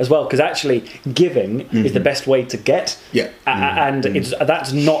thing as well, because actually giving is the best way to get. And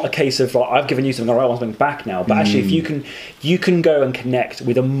that's not a case of, like, I've given you something, all right, I want something back now. But actually, if you can go and connect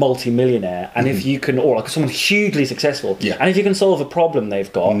with a multi-millionaire, and if you can, or like someone hugely successful, and if you can solve a problem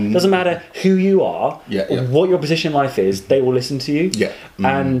they've got, doesn't matter who you are, or what your position in life is, they will listen to you.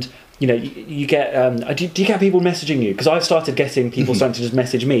 And you get. Do you get people messaging you? Because I've started getting people starting to just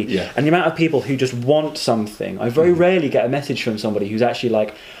message me, and the amount of people who just want something, I very rarely get a message from somebody who's actually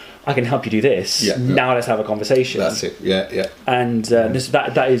like, I can help you do this. Now let's have a conversation. That's it. And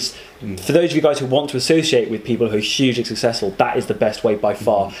that is for those of you guys who want to associate with people who are hugely successful. That is the best way by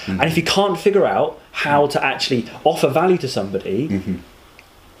far. And if you can't figure out how to actually offer value to somebody.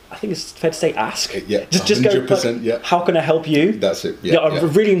 I think it's fair to say ask. Just go, like, how can I help you? That's it. I'm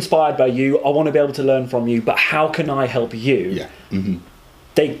really inspired by you. I want to be able to learn from you, but how can I help you?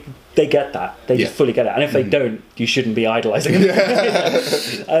 They get that. They just fully get it. And if they don't, you shouldn't be idolising them.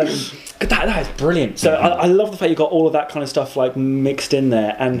 That is brilliant. So I love the fact you got all of that kind of stuff like mixed in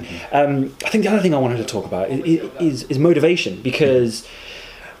there. And I think the other thing I wanted to talk about is motivation, because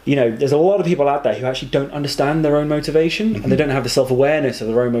there's a lot of people out there who actually don't understand their own motivation, and they don't have the self-awareness of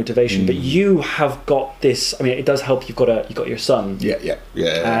their own motivation. But you have got this. I mean, it does help. You've got your son. Yeah.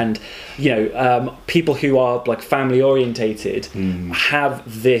 And people who are like family orientated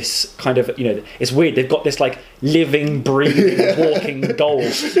have this kind of, it's weird. They've got this like living, breathing, walking goal.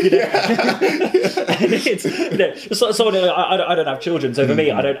 And it's I don't have children, so for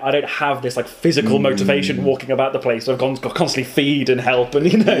me, I don't have this like physical motivation walking about the place. I've got constantly feed and help,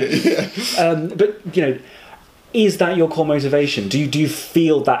 and but is that your core motivation? Do you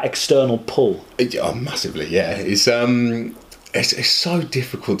feel that external pull? Massively, yeah. It's so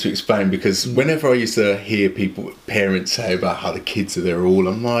difficult to explain, because whenever I used to hear parents say about how the kids are their all,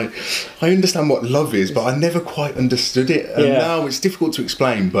 I'm like, I understand what love is, but I never quite understood it. And now it's difficult to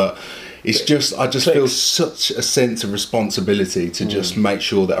explain, but it's just, I just feel such a sense of responsibility to just make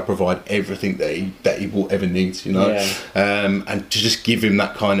sure that I provide everything that he will ever need, and to just give him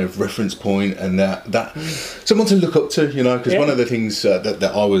that kind of reference point, and that someone to look up to, because one of the things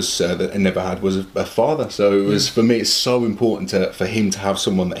that I never had was a father. So it was, for me, it's so important for him to have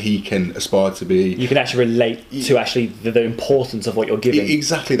someone that he can aspire to be. You can actually relate to actually the importance of what you're giving.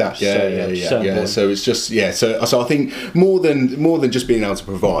 Exactly that. Yeah. So it's just So I think more than just being able to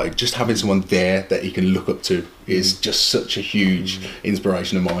provide, just having someone there that he can look up to is just such a huge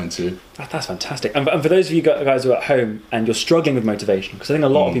inspiration of mine too. That's fantastic. And for those of you guys who are at home and you're struggling with motivation, because I think a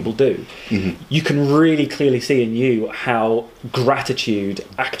lot of people do, you can really clearly see in you how gratitude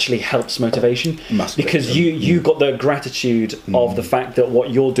actually helps motivation. Massively. Because you got the gratitude of the fact that what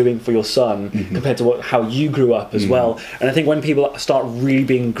you're doing for your son compared to how you grew up as well. And I think when people start really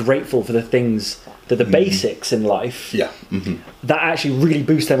being grateful for the things, the basics in life, that actually really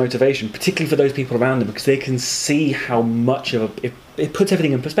boosts their motivation, particularly for those people around them, because they can see how much of it puts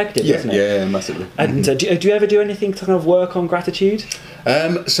everything in perspective, doesn't it? Yeah, massively. And do you ever do anything to kind of work on gratitude?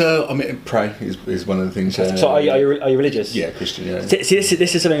 So I mean, pray is one of the things. So are you religious? Yeah, Christian. Yeah. See,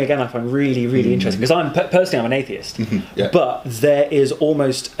 this is something again I find really, really interesting, because I'm personally an atheist, but there is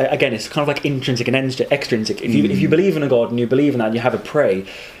almost, again, it's kind of like intrinsic and extrinsic. If you believe in a God and you believe in that and you have a pray,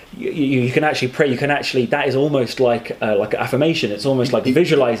 you can actually pray. You can actually, that is almost like affirmation. It's almost like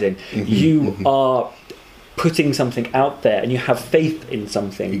visualizing. You are putting something out there and you have faith in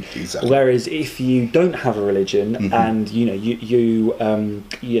something. Exactly. Whereas if you don't have a religion and you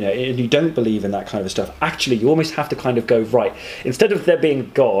don't believe in that kind of stuff, actually you almost have to kind of go, right, instead of there being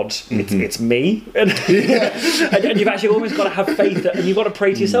God, it's me, and you've actually almost got to have faith, and you've got to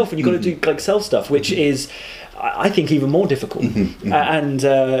pray to yourself, and you've got to do like self stuff, which is, I think, even more difficult.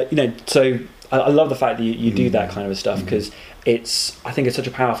 So I love the fact that you do that kind of stuff, because I think it's such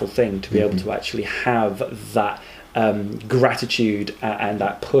a powerful thing to be able to actually have that gratitude and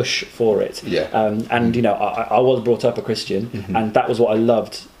that push for it. I was brought up a Christian, and that was what I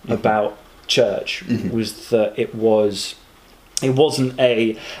loved about church, was that it wasn't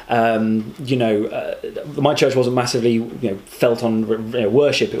a my church wasn't massively felt on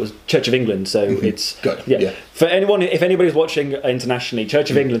worship. It was Church of England, so it's for anyone, if anybody's watching internationally,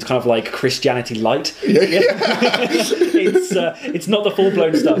 Church of England's kind of like Christianity light. It's not the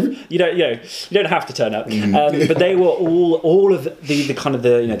full-blown stuff. You don't have to turn up, but they were all of the kind of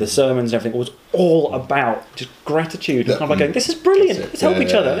the sermons and everything was all about just gratitude and kind of like going, this is brilliant, let's help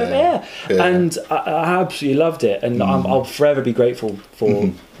each other. And I absolutely loved it, and I'll forever be grateful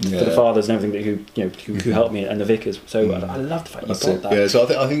for the fathers and everything who helped me, and the vicars. So I love the fact you got that. Yeah, so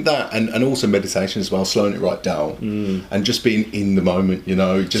I think that, and also meditation as well, slowing it right down and just being in the moment.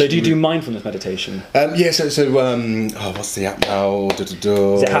 So do you do mindfulness meditation? What's the app now? Is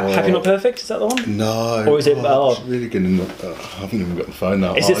it Happy Not Perfect? Is that the one? No. Or is it? It's really good. I haven't even got the phone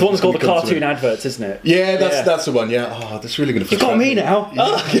now. Is it the one that's called the cartoon adverts, isn't it? Yeah, that's the one. Yeah. Oh, that's really going to. You got me now.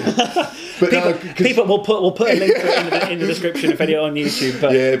 But people, we'll put a link to it in the description if anyone on YouTube.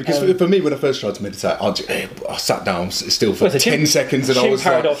 But, because for me, when I first tried to meditate, I sat down still for 10 seconds, and I was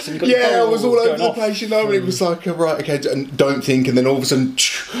paradox, like, I was all over the place, and it was like, right, okay, and don't think, and then all of a sudden,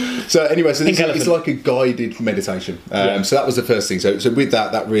 so anyway, so it's like a guided meditation. So that was the first thing. So with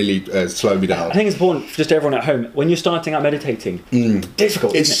that really slowed me down. I think it's important for just everyone at home, when you're starting out meditating,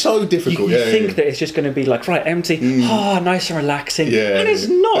 difficult. It's so difficult. You think that it's just going to be like, right, empty, nice and relaxing, and it's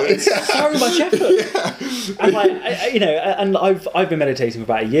not. It's so much effort. And I've been meditating for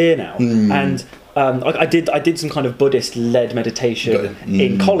about a year now, and I did some kind of Buddhist-led meditation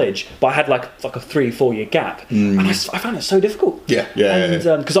in college, but I had like a 3-4 year gap, and I found it so difficult.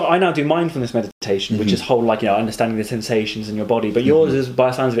 Because I now do mindfulness meditation, which is whole understanding the sensations in your body, but yours is, by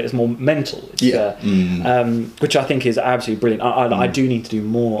the sounds of it, is more mental. Which I think is absolutely brilliant. I do need to do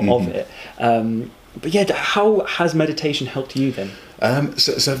more of it. But how has meditation helped you then?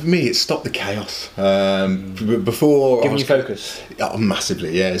 So for me, it stopped the chaos. Before Giving you focus.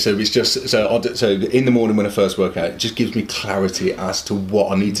 Massively, yeah. So it's just so in the morning when I first work out, it just gives me clarity as to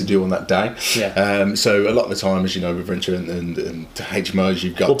what I need to do on that day. Yeah. So a lot of the time, as you know, with rental and HMOs,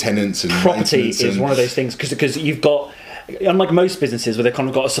 you've got tenants and property is one of those things because you've got. Unlike most businesses where they've kind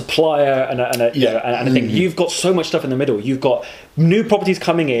of got a supplier and a thing, you've got so much stuff in the middle. You've got new properties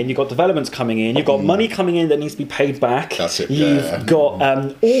coming in, you've got developments coming in, you've got money coming in that needs to be paid back. That's it. You've got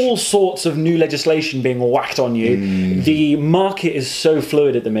all sorts of new legislation being whacked on you. The market is so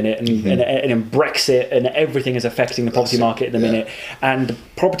fluid at the minute, and Brexit and everything is affecting the property market at the minute. And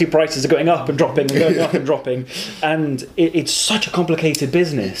property prices are going up and dropping and going up and dropping. And it's such a complicated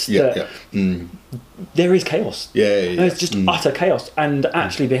business that there is chaos. It's just utter chaos. And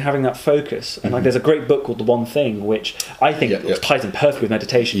actually be having that focus. And like, there's a great book called The One Thing, which I think ties in perfectly with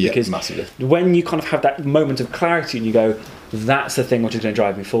meditation, because massively. when you kind of have that moment of clarity and you go, that's the thing which is going to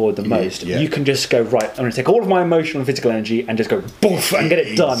drive me forward the most, you can just go, right, I'm going to take all of my emotional and physical energy and just go boof and get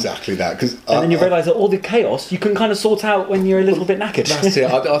it done. Exactly that. And then you realise that all the chaos you can kind of sort out when you're a little bit knackered. That's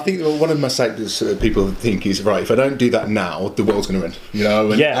it. I think one of the mistakes that people think is, right, if I don't do that now, the world's going to end. You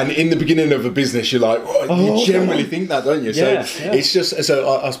know, and in the beginning of a business, you're like, you generally think that, don't you? So it's just,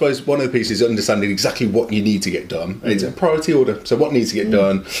 so I suppose one of the pieces is understanding exactly what you need to get done. It's a priority order. So what needs to get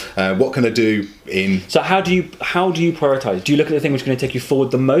done? What can I do in? So how do you prioritise? Do you look at the thing which is going to take you forward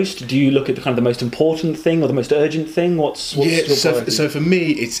the most? Do you look at the kind of the most important thing or the most urgent thing? What's your priority? So for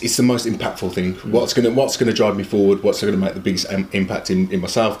me, it's the most impactful thing. What's going to drive me forward? What's going to make the biggest impact in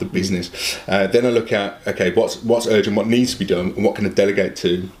myself, the business? Then I look at, okay, what's urgent, what needs to be done, and what can I delegate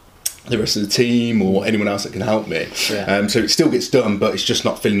to the rest of the team or anyone else that can help me. So it still gets done, but it's just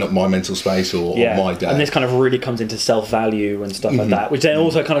not filling up my mental space or my day. And this kind of really comes into self-value and stuff like that, which then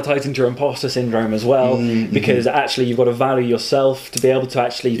also kind of ties into your imposter syndrome as well, because actually you've got to value yourself to be able to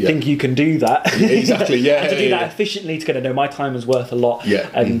actually think you can do that. Exactly, and to do that efficiently, to kind of know my time is worth a lot.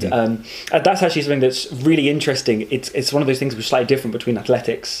 And that's actually something that's really interesting. It's one of those things which is slightly different between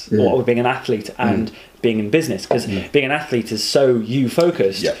athletics or being an athlete and being in business, because being an athlete is so you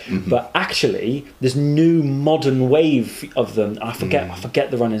focused, but actually this new modern wave of them, I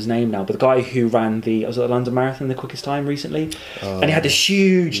forget the runner's name now, but the guy who ran the London Marathon the quickest time recently, and he had this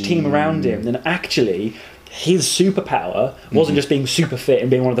huge team around him, and actually his superpower wasn't just being super fit and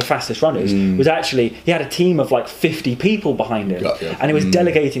being one of the fastest runners, was actually he had a team of like 50 people behind him, and he was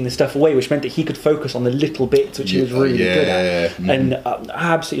delegating the stuff away, which meant that he could focus on the little bits which he was really good at. And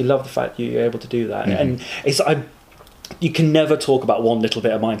I absolutely love the fact that you're able to do that. And it's you can never talk about one little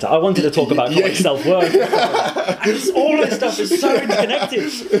bit of mindset. I wanted to talk about like self-worth and all of this stuff is so interconnected.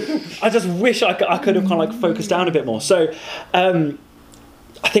 I just wish I could have kind of like focused down a bit more. So I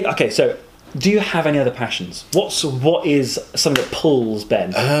think, okay, so do you have any other passions? What is something that pulls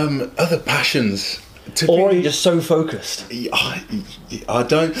Ben? Other passions, or are you just so focused? I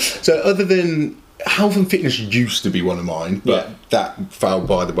don't. So other than health and fitness used to be one of mine, but that fell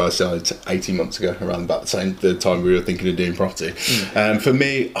by the wayside 18 months ago, around about the time we were thinking of doing property. For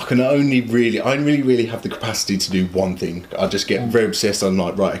me, I only really have the capacity to do one thing. I just get very obsessed on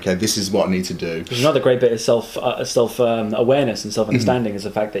like, right, okay, this is what I need to do. There's another great bit of self awareness and self understanding is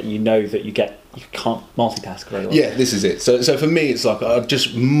the fact that you know that you can't multitask very well. Yeah, this is it. So for me, it's like I'd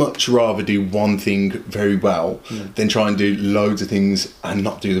just much rather do one thing very well than try and do loads of things and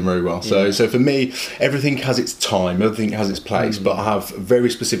not do them very well. So for me, everything has its time, everything has its place, but I have very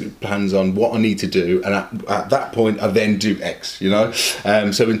specific plans on what I need to do, and at that point I then do X, you know.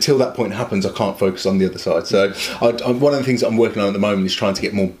 So until that point happens, I can't focus on the other side. So one of the things that I'm working on at the moment is trying to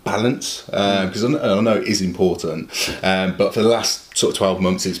get more balance, because I know it is important, but for the last sort of 12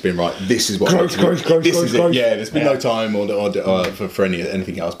 months it's been right, this is what growth. Yeah, there's been no time for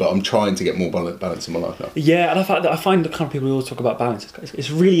anything else, but I'm trying to get more balance in my life now. Yeah, and I find the kind of people who always talk about balance,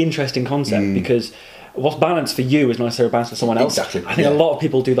 it's a really interesting concept, because what's balance for you is not necessarily balance for someone else. Exactly. I think a lot of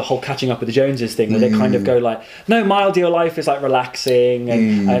people do the whole catching up with the Joneses thing, where they kind of go like, no, my ideal life is like relaxing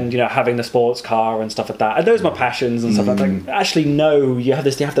and you know, having the sports car and stuff like that, and those are my passions and stuff like that. Actually, no, you have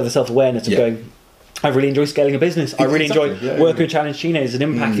to have the self-awareness of going, I really enjoy scaling a business. I really enjoy working with Challenge Teenagers and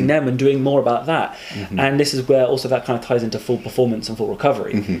impacting them and doing more about that. And this is where also that kind of ties into full performance and full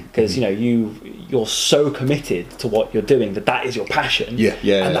recovery, because you know you're so committed to what you're doing that is your passion.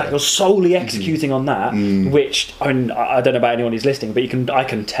 And that you're solely executing on that. Which I mean, I don't know about anyone who's listening, but I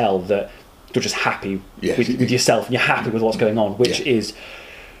can tell that you're just happy with yourself and you're happy with what's going on, which is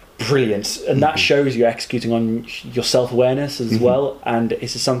brilliant, and that shows you executing on your self-awareness as well. And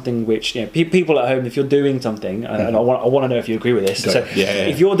this is something which, you know, people at home, if you're doing something, and I want to know if you agree with this,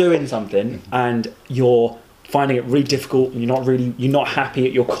 if you're doing something and you're finding it really difficult and you're not happy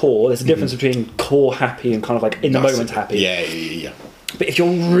at your core. There's a difference between core happy and kind of like in the moment happy. Yeah. But if you're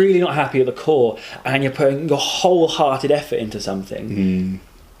really not happy at the core and you're putting your wholehearted effort into something,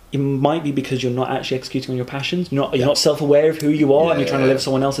 it might be because you're not actually executing on your passions. You're not self-aware of who you are, and you're trying to live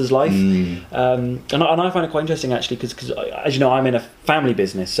someone else's life. And I find it quite interesting actually, because as you know, I'm in a family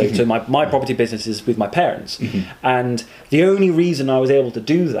business, so my property business is with my parents, and the only reason I was able to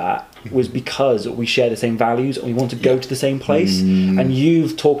do that was because we share the same values and we want to go to the same place. And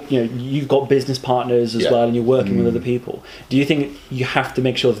you've got business partners as well, and you're working with other people. Do you think you have to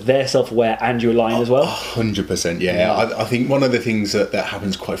make sure that they're self-aware and you align as well? 100%, yeah. I think one of the things that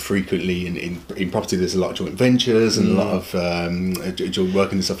happens quite frequently in property, there's a lot of joint ventures and a lot of joint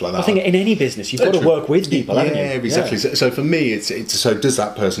working and stuff like that. I think in any business you've got to work with people, haven't you? Yeah, exactly. So for me, it's so does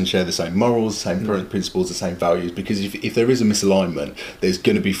that person share the same morals, the same principles, the same values? Because if there is a misalignment, there's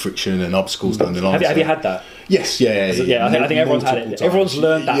going to be friction and obstacles down the line. Have you had that? Yes, yeah. I think everyone's had it. Times. Everyone's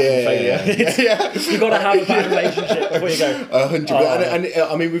learned that from failure. You've got to have a bad relationship before you go. 100%. And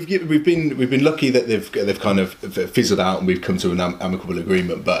I mean, we've been lucky that they've kind of fizzled out and we've come to an amicable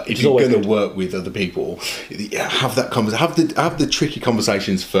agreement. But if you're going to work with other people, have that conversation. Have the tricky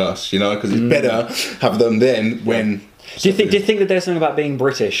conversations first, because it's better have them then when. Do you think that there's something about being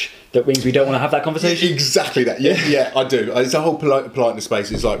British that means we don't want to have that conversation? Exactly that. Yeah, I do. It's a whole politeness space.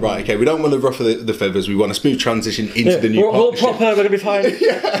 It's like, right, okay, we don't want to ruffle the feathers. We want a smooth transition into the new partnership. We're all proper, we're going to be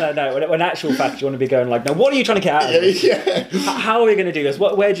fine. No. When actual fact, you want to be going like, now, what are you trying to get out of this? How are we going to do this?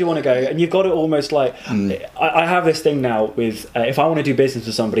 Where do you want to go? And you've got to almost like, I have this thing now with, if I want to do business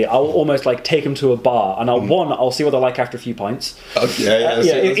with somebody, I'll almost like take them to a bar and I'll see what they're like after a few pints.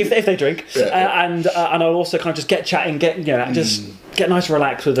 If they drink. And I'll also kind of just get chatting, just get nice and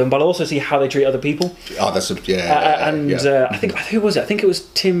relaxed with them, but I'll also see how they treat other people. I think who was it? I think it was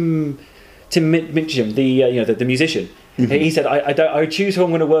Tim Minchin, the musician. He said, I choose who I'm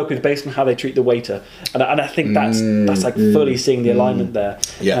going to work with based on how they treat the waiter, and I think that's like fully seeing the alignment there,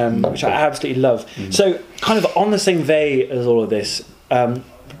 which I absolutely love. So, kind of on the same vein as all of this,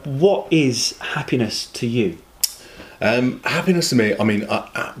 what is happiness to you? Happiness to me, I mean,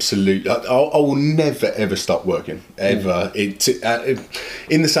 I will never ever stop working ever.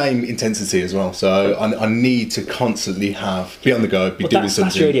 In the same intensity as well. So I need to constantly be on the go, doing something.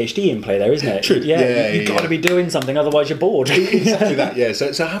 That's your ADHD in play there, isn't it? True. You've got to be doing something, otherwise you're bored. Exactly that. Yeah.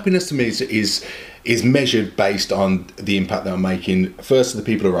 So happiness to me is measured based on the impact that I'm making first to the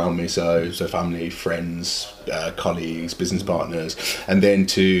people around me, so family, friends, colleagues, business partners, and then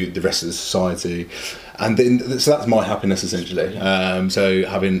to the rest of the society. And then, so that's my happiness essentially. So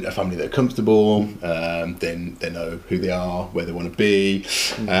having a family that are comfortable, then they know who they are, where they want to be.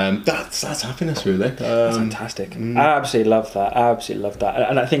 That's happiness really. That's fantastic. I absolutely love that.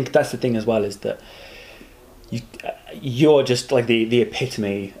 And I think that's the thing as well, is that you're just like the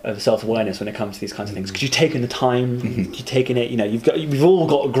epitome of self-awareness when it comes to these kinds of things, because you've taken the time, you've taken it, we've all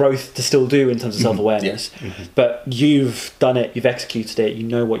got growth to still do in terms of self-awareness, but you've done it, you've executed it, you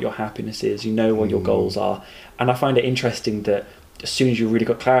know what your happiness is, you know what your goals are. And I find it interesting that as soon as you really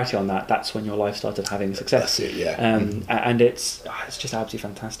got clarity on that, that's when your life started having success. That's it, and it's just absolutely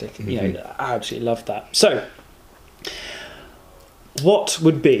fantastic. I absolutely love that. So what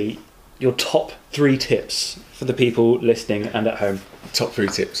would be your top 3 tips for the people listening and at home? Top 3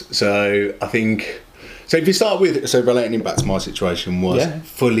 tips. So I think, if you start with, relating it back to my situation, was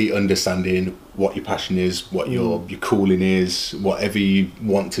fully understanding what your passion is, what your calling is, whatever you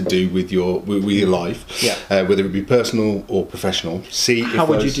want to do with your life, whether it be personal or professional. How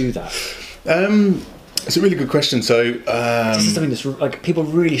would you do that? It's a really good question. So this is something that's like people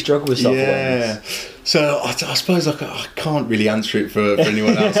really struggle with self-awareness. So I suppose I can't really answer it for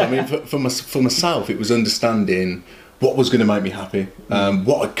anyone else. I mean, for myself, it was understanding what was going to make me happy,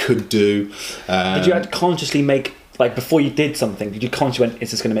 what I could do. Did you consciously make, like, before you did something, did you consciously went,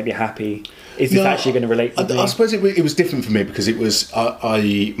 is this going to make me happy? Is this actually going to relate to me? I suppose it was different for me, because it was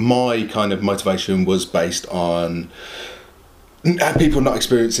my kind of motivation was based on people not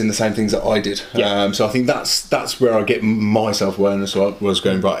experiencing the same things that I did. So I think that's where I get my self-awareness. So I was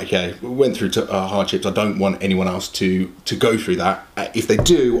going, right, okay, went through hardships. I don't want anyone else to go through that. If they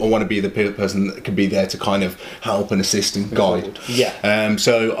do, I want to be the person that can be there to kind of help and assist and guide.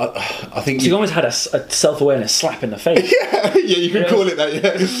 So I think... So you almost had a self-awareness slap in the face. You could call it that,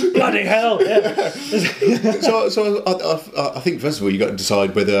 Bloody hell, So I think, first of all, you got to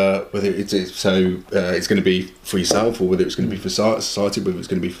decide whether it's going to be for yourself or whether it's going to be for society, whether it's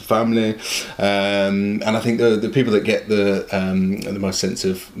going to be for family, and I think the people that get the most sense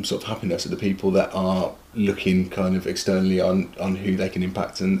of sort of happiness are the people that are looking kind of externally on who they can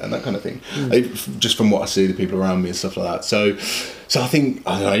impact and that kind of thing. Just from what I see, the people around me and stuff like that. So I think,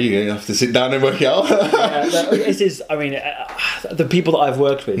 I don't know, you're gonna have to sit down and work it out. It is. I mean, the people that I've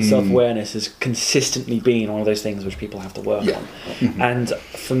worked with, self-awareness has consistently been one of those things which people have to work on. And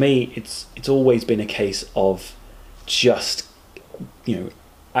for me, it's always been a case of just,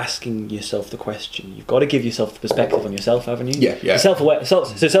 asking yourself the question. You've got to give yourself the perspective on yourself, haven't you? Yeah. So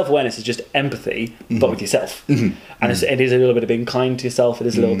self-awareness is just empathy, but with yourself. And it is a little bit of being kind to yourself. It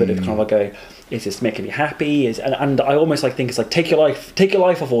is a little bit of kind of like going, is this making me happy? And I almost think it's like take your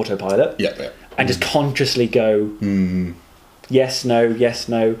life off autopilot. And just consciously go, yes, no, yes,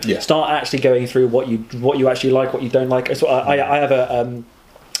 no. Start actually going through what you actually like, what you don't like. So I have a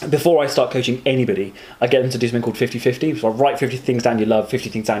before I start coaching anybody, I get them to do something called 50-50. So I write 50 things down you love, 50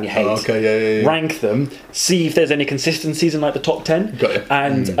 things down you hate. Rank them, see if there's any consistencies in like the top 10. Got it.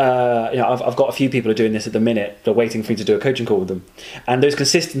 And I've got a few people who are doing this at the minute. They're waiting for me to do a coaching call with them. And those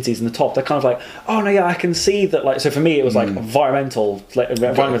consistencies in the top, they're kind of like, oh no, yeah, I can see that. Like, so for me, it was like environmental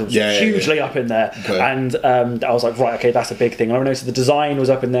was hugely up in there. And I was like, right, okay, that's a big thing. And I noticed the design was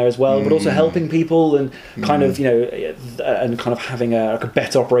up in there as well, but also helping people and kind of and kind of having a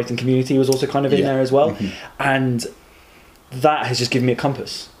better operating community was also kind of in there as well. And that has just given me a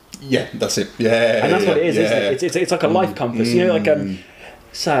compass. That's it. And that's what it is, isn't it? It's like a life compass.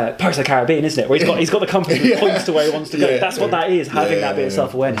 It's Pirates of the Caribbean, isn't it? Where he's got the compass that points to where he wants to go. That's what that is, having that bit of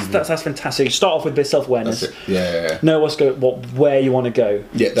self-awareness. That's fantastic. You start off with a bit of self-awareness. Know where you want to go.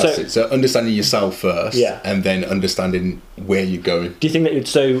 That's it. So understanding yourself first, and then understanding where you're going. Do you think that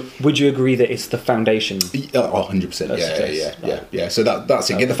would you agree that it's the foundation? 100%. Yeah. So that's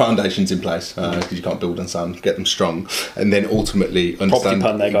it. Get the foundations in place, because you can't build on sand. Get them strong, and then ultimately understand. Property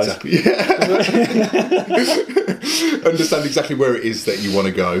pun there, guys. Understand exactly where it is that you want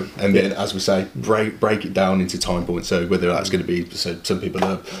to go, and then, as we say, break it down into time points. So whether that's going to be, so some people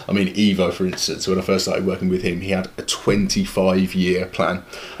have, I mean, Evo, for instance, when I first started working with him, he had a 25-year plan.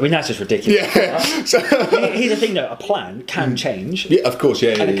 I mean, that's just ridiculous. So here's the thing, though: a plan can change. Of course,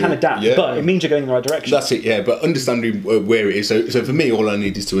 and it can adapt, but it means you're going in the right direction. That's it, but understanding where it is. So for me, all I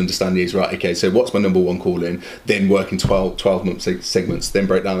need is to understand is, right, okay, so what's my number one call in, then work in 12-month segments, then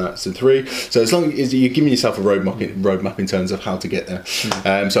break down that to 3. So as long as you're giving yourself a roadmap in terms of how to get there.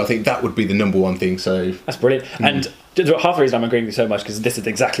 So I think that would be the number one thing. So that's brilliant. And half the reason I'm agreeing with you so much because this is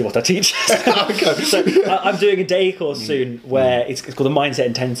exactly what I teach. So I'm doing a day course soon where it's called the Mindset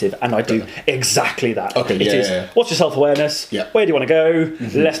Intensive, and I do exactly that. What's your self-awareness? Where do you want to go?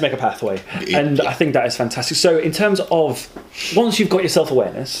 Let's make a pathway. I think that is fantastic. So in terms of once you've got your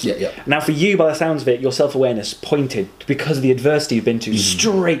self-awareness, now for you, by the sounds of it, your self-awareness pointed, because of the adversity you've been to,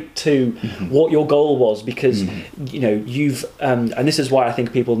 straight to what your goal was, because you've and this is why I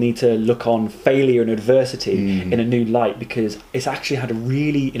think people need to look on failure and adversity in a new light, because it's actually had a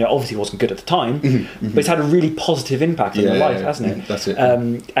really, obviously it wasn't good at the time, but it's had a really positive impact on your life, hasn't it? That's it.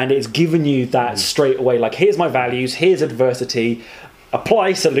 And it's given you that straight away, like, here's my values, here's adversity,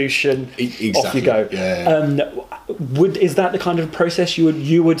 apply solution, off you go. Is that the kind of process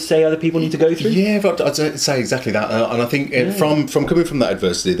you would say other people need to go through? But I'd say exactly that, and I think from coming from that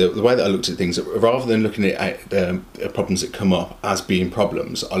adversity, the way that I looked at things, rather than looking at problems that come up as being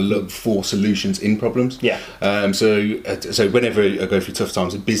problems, I look for solutions in problems. So whenever I go through tough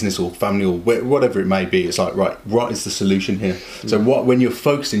times in business or family or whatever it may be, it's like, right, what is the solution here? So when you're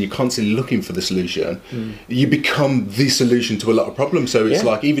focused and you're constantly looking for the solution, you become the solution to a lot of problems. So it's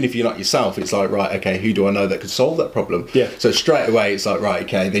like, even if you're not yourself, it's like, right, okay, who do I know that could solve that problem? So straight away it's like, right,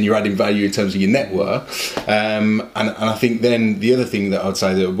 okay, then you're adding value in terms of your network. And I think then the other thing that I'd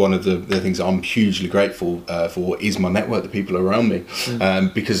say, that one of the things that I'm hugely grateful for is my network, the people around me,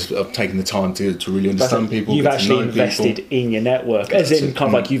 because I've taken the time to really understand people. You've actually invested in your network, as in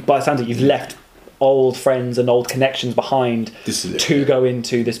kind of like, by the sounds of it, you've left old friends and old connections behind to go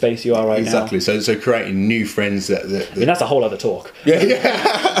into the space you are right now. So creating new friends that I mean, that's a whole other talk.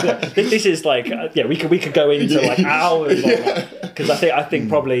 This is like we could go into like hours because I think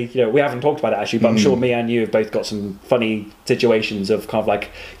probably we haven't talked about it actually, but I'm sure me and you have both got some funny situations of kind of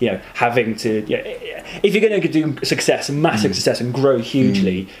like having to if you're going to do success, massive success, and grow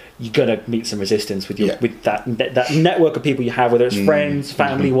hugely, you're going to meet some resistance with your with that network of people you have, whether it's friends,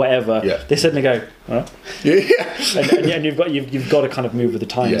 family, whatever. They suddenly go, huh? And you've got to kind of move with the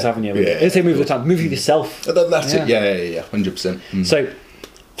times, haven't you? Let's say move with the time, move with yourself. That's it. 100%. So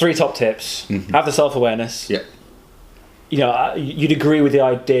 3 top tips: have the self-awareness. You'd agree with the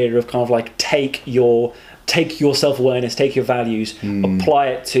idea of kind of like take your self-awareness, take your values, apply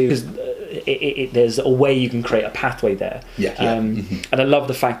it to, because there's a way you can create a pathway there. And I love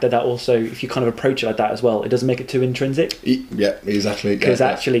the fact that also, if you kind of approach it like that as well, it doesn't make it too intrinsic. Yeah, exactly. Because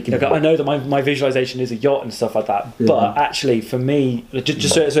actually, you know, I know that my visualization is a yacht and stuff like that, but actually for me,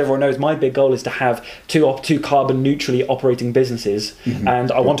 just so everyone knows, my big goal is to have two carbon neutrally operating businesses,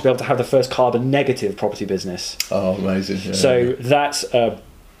 and I want to be able to have the first carbon negative property business. Oh, amazing. So that's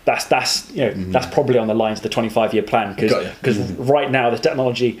that's probably on the lines of the 25-year plan, because right now the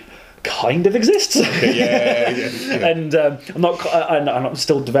technology kind of exists. And I'm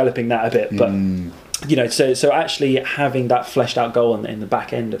still developing that a bit, but you know, so actually having that fleshed out goal in the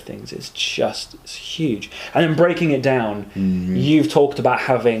back end of things is just, it's huge. And then breaking it down, you've talked about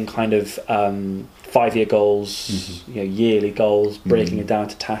having kind of 5-year goals, you know, yearly goals, breaking it down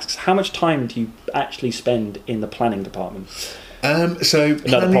to tasks. How much time do you actually spend in the planning department? So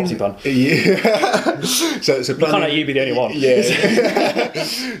another property pun. Yeah. so planning, can't let you be the only one. Yeah.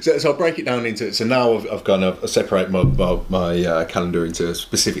 so I'll break it down into. So now I've kind of separate my calendar into a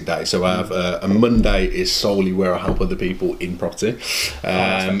specific day. So I have a Monday is solely where I help other people in property.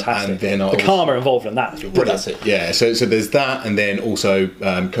 That's fantastic. And then the karma involved in that. That's it. Yeah. So there's that, and then also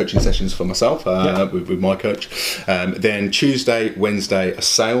coaching sessions for myself with my coach. Then Tuesday, Wednesday are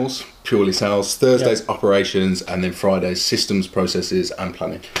sales. Purely sales. Thursdays operations, and then Fridays systems, processes, and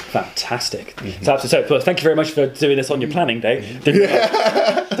planning. Fantastic. So thank you very much for doing this on your planning day.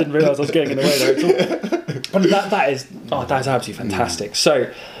 Didn't realise I was getting in the way there at all. But that is absolutely fantastic.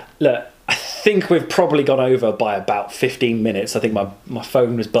 So look, I think we've probably gone over by about 15 minutes. I think my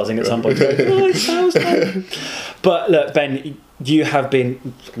phone was buzzing at some point. But look, Ben, you have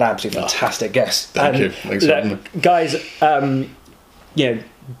been an absolutely fantastic guest. Thank you. Thanks for having me. Guys, you know,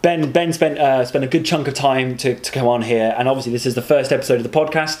 Ben spent a good chunk of time to come on here, and obviously this is the first episode of the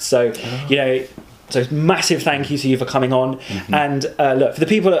podcast, so you know, so massive thank you to you for coming on. And look, for the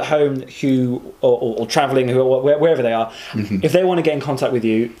people at home who or traveling, wherever they are, if they want to get in contact with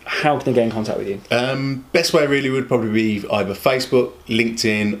you, how can they get in contact with you? Best way really would probably be either Facebook,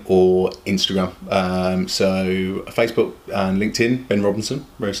 LinkedIn, or Instagram. So Facebook and LinkedIn, Ben Robinson,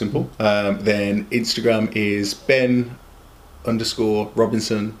 very simple. Then Instagram is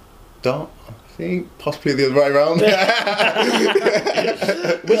Ben_Robinson dot, I think, possibly the other way around.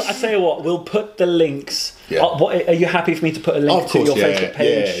 Well, I tell you what, we'll put the links. Are you happy for me to put a link to your Facebook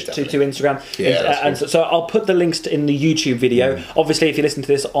page, to Instagram? And so I'll put the links in the YouTube video. Obviously, if you listen to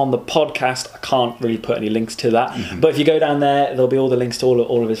this on the podcast, I can't really put any links to that. But if you go down there, there'll be all the links to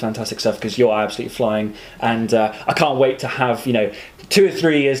all of his fantastic stuff, because you're absolutely flying. And I can't wait to have, you know, 2 or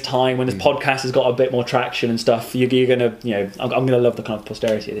 3 years' time, when this podcast has got a bit more traction and stuff, you're gonna, you know, I'm gonna love the kind of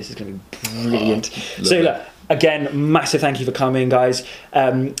posterity. This is gonna be brilliant. So look, again, massive thank you for coming, guys.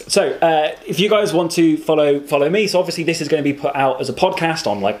 If you guys want to follow me, so obviously this is going to be put out as a podcast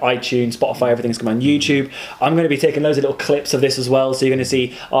on like iTunes, Spotify, everything's going on YouTube. I'm going to be taking loads of little clips of this as well, so you're going to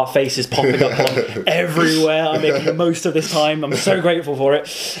see our faces popping up on everywhere. I'm making the most of this time. I'm so grateful for it.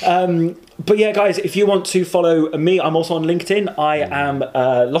 But yeah, guys, if you want to follow me, I'm also on LinkedIn. I am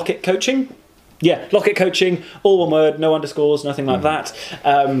Lockett Coaching. Yeah, Lockett Coaching, all one word, no underscores, nothing like that.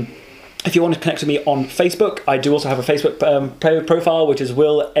 If you want to connect with me on Facebook, I do also have a Facebook profile, which is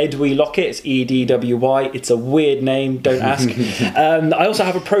Will Edwy Lockett. It's EDWY. It's a weird name, don't ask. I also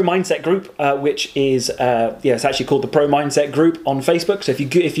have a Pro Mindset group, which is it's actually called the Pro Mindset Group on Facebook. So if you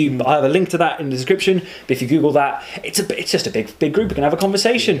I have a link to that in the description. But if you Google that, it's just a big group. You can have a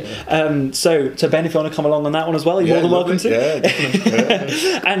conversation. So Ben, if you want to come along on that one as well, you're more than welcome to. Yeah,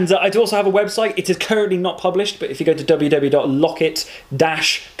 definitely. And I do also have a website. It is currently not published, but if you go to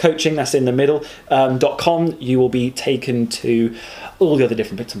www.lockett-coaching, that's in the middle, .com, you will be taken to all the other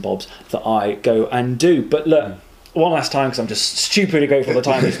different bits and bobs that I go and do. But look, one last time, because I'm just stupidly grateful for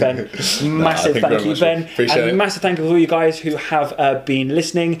the time we spent. Massive thank you, Ben. And massive thank you to all you guys who have been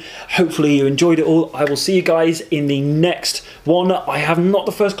listening. Hopefully you enjoyed it all. I will see you guys in the next one. I have not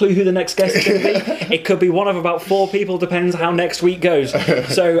the first clue who the next guest is going to be. It could be one of about 4 people, depends how next week goes.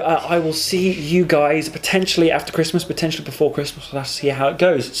 So I will see you guys potentially after Christmas, potentially before Christmas. We'll have to see how it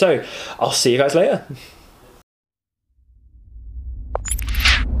goes. So I'll see you guys later.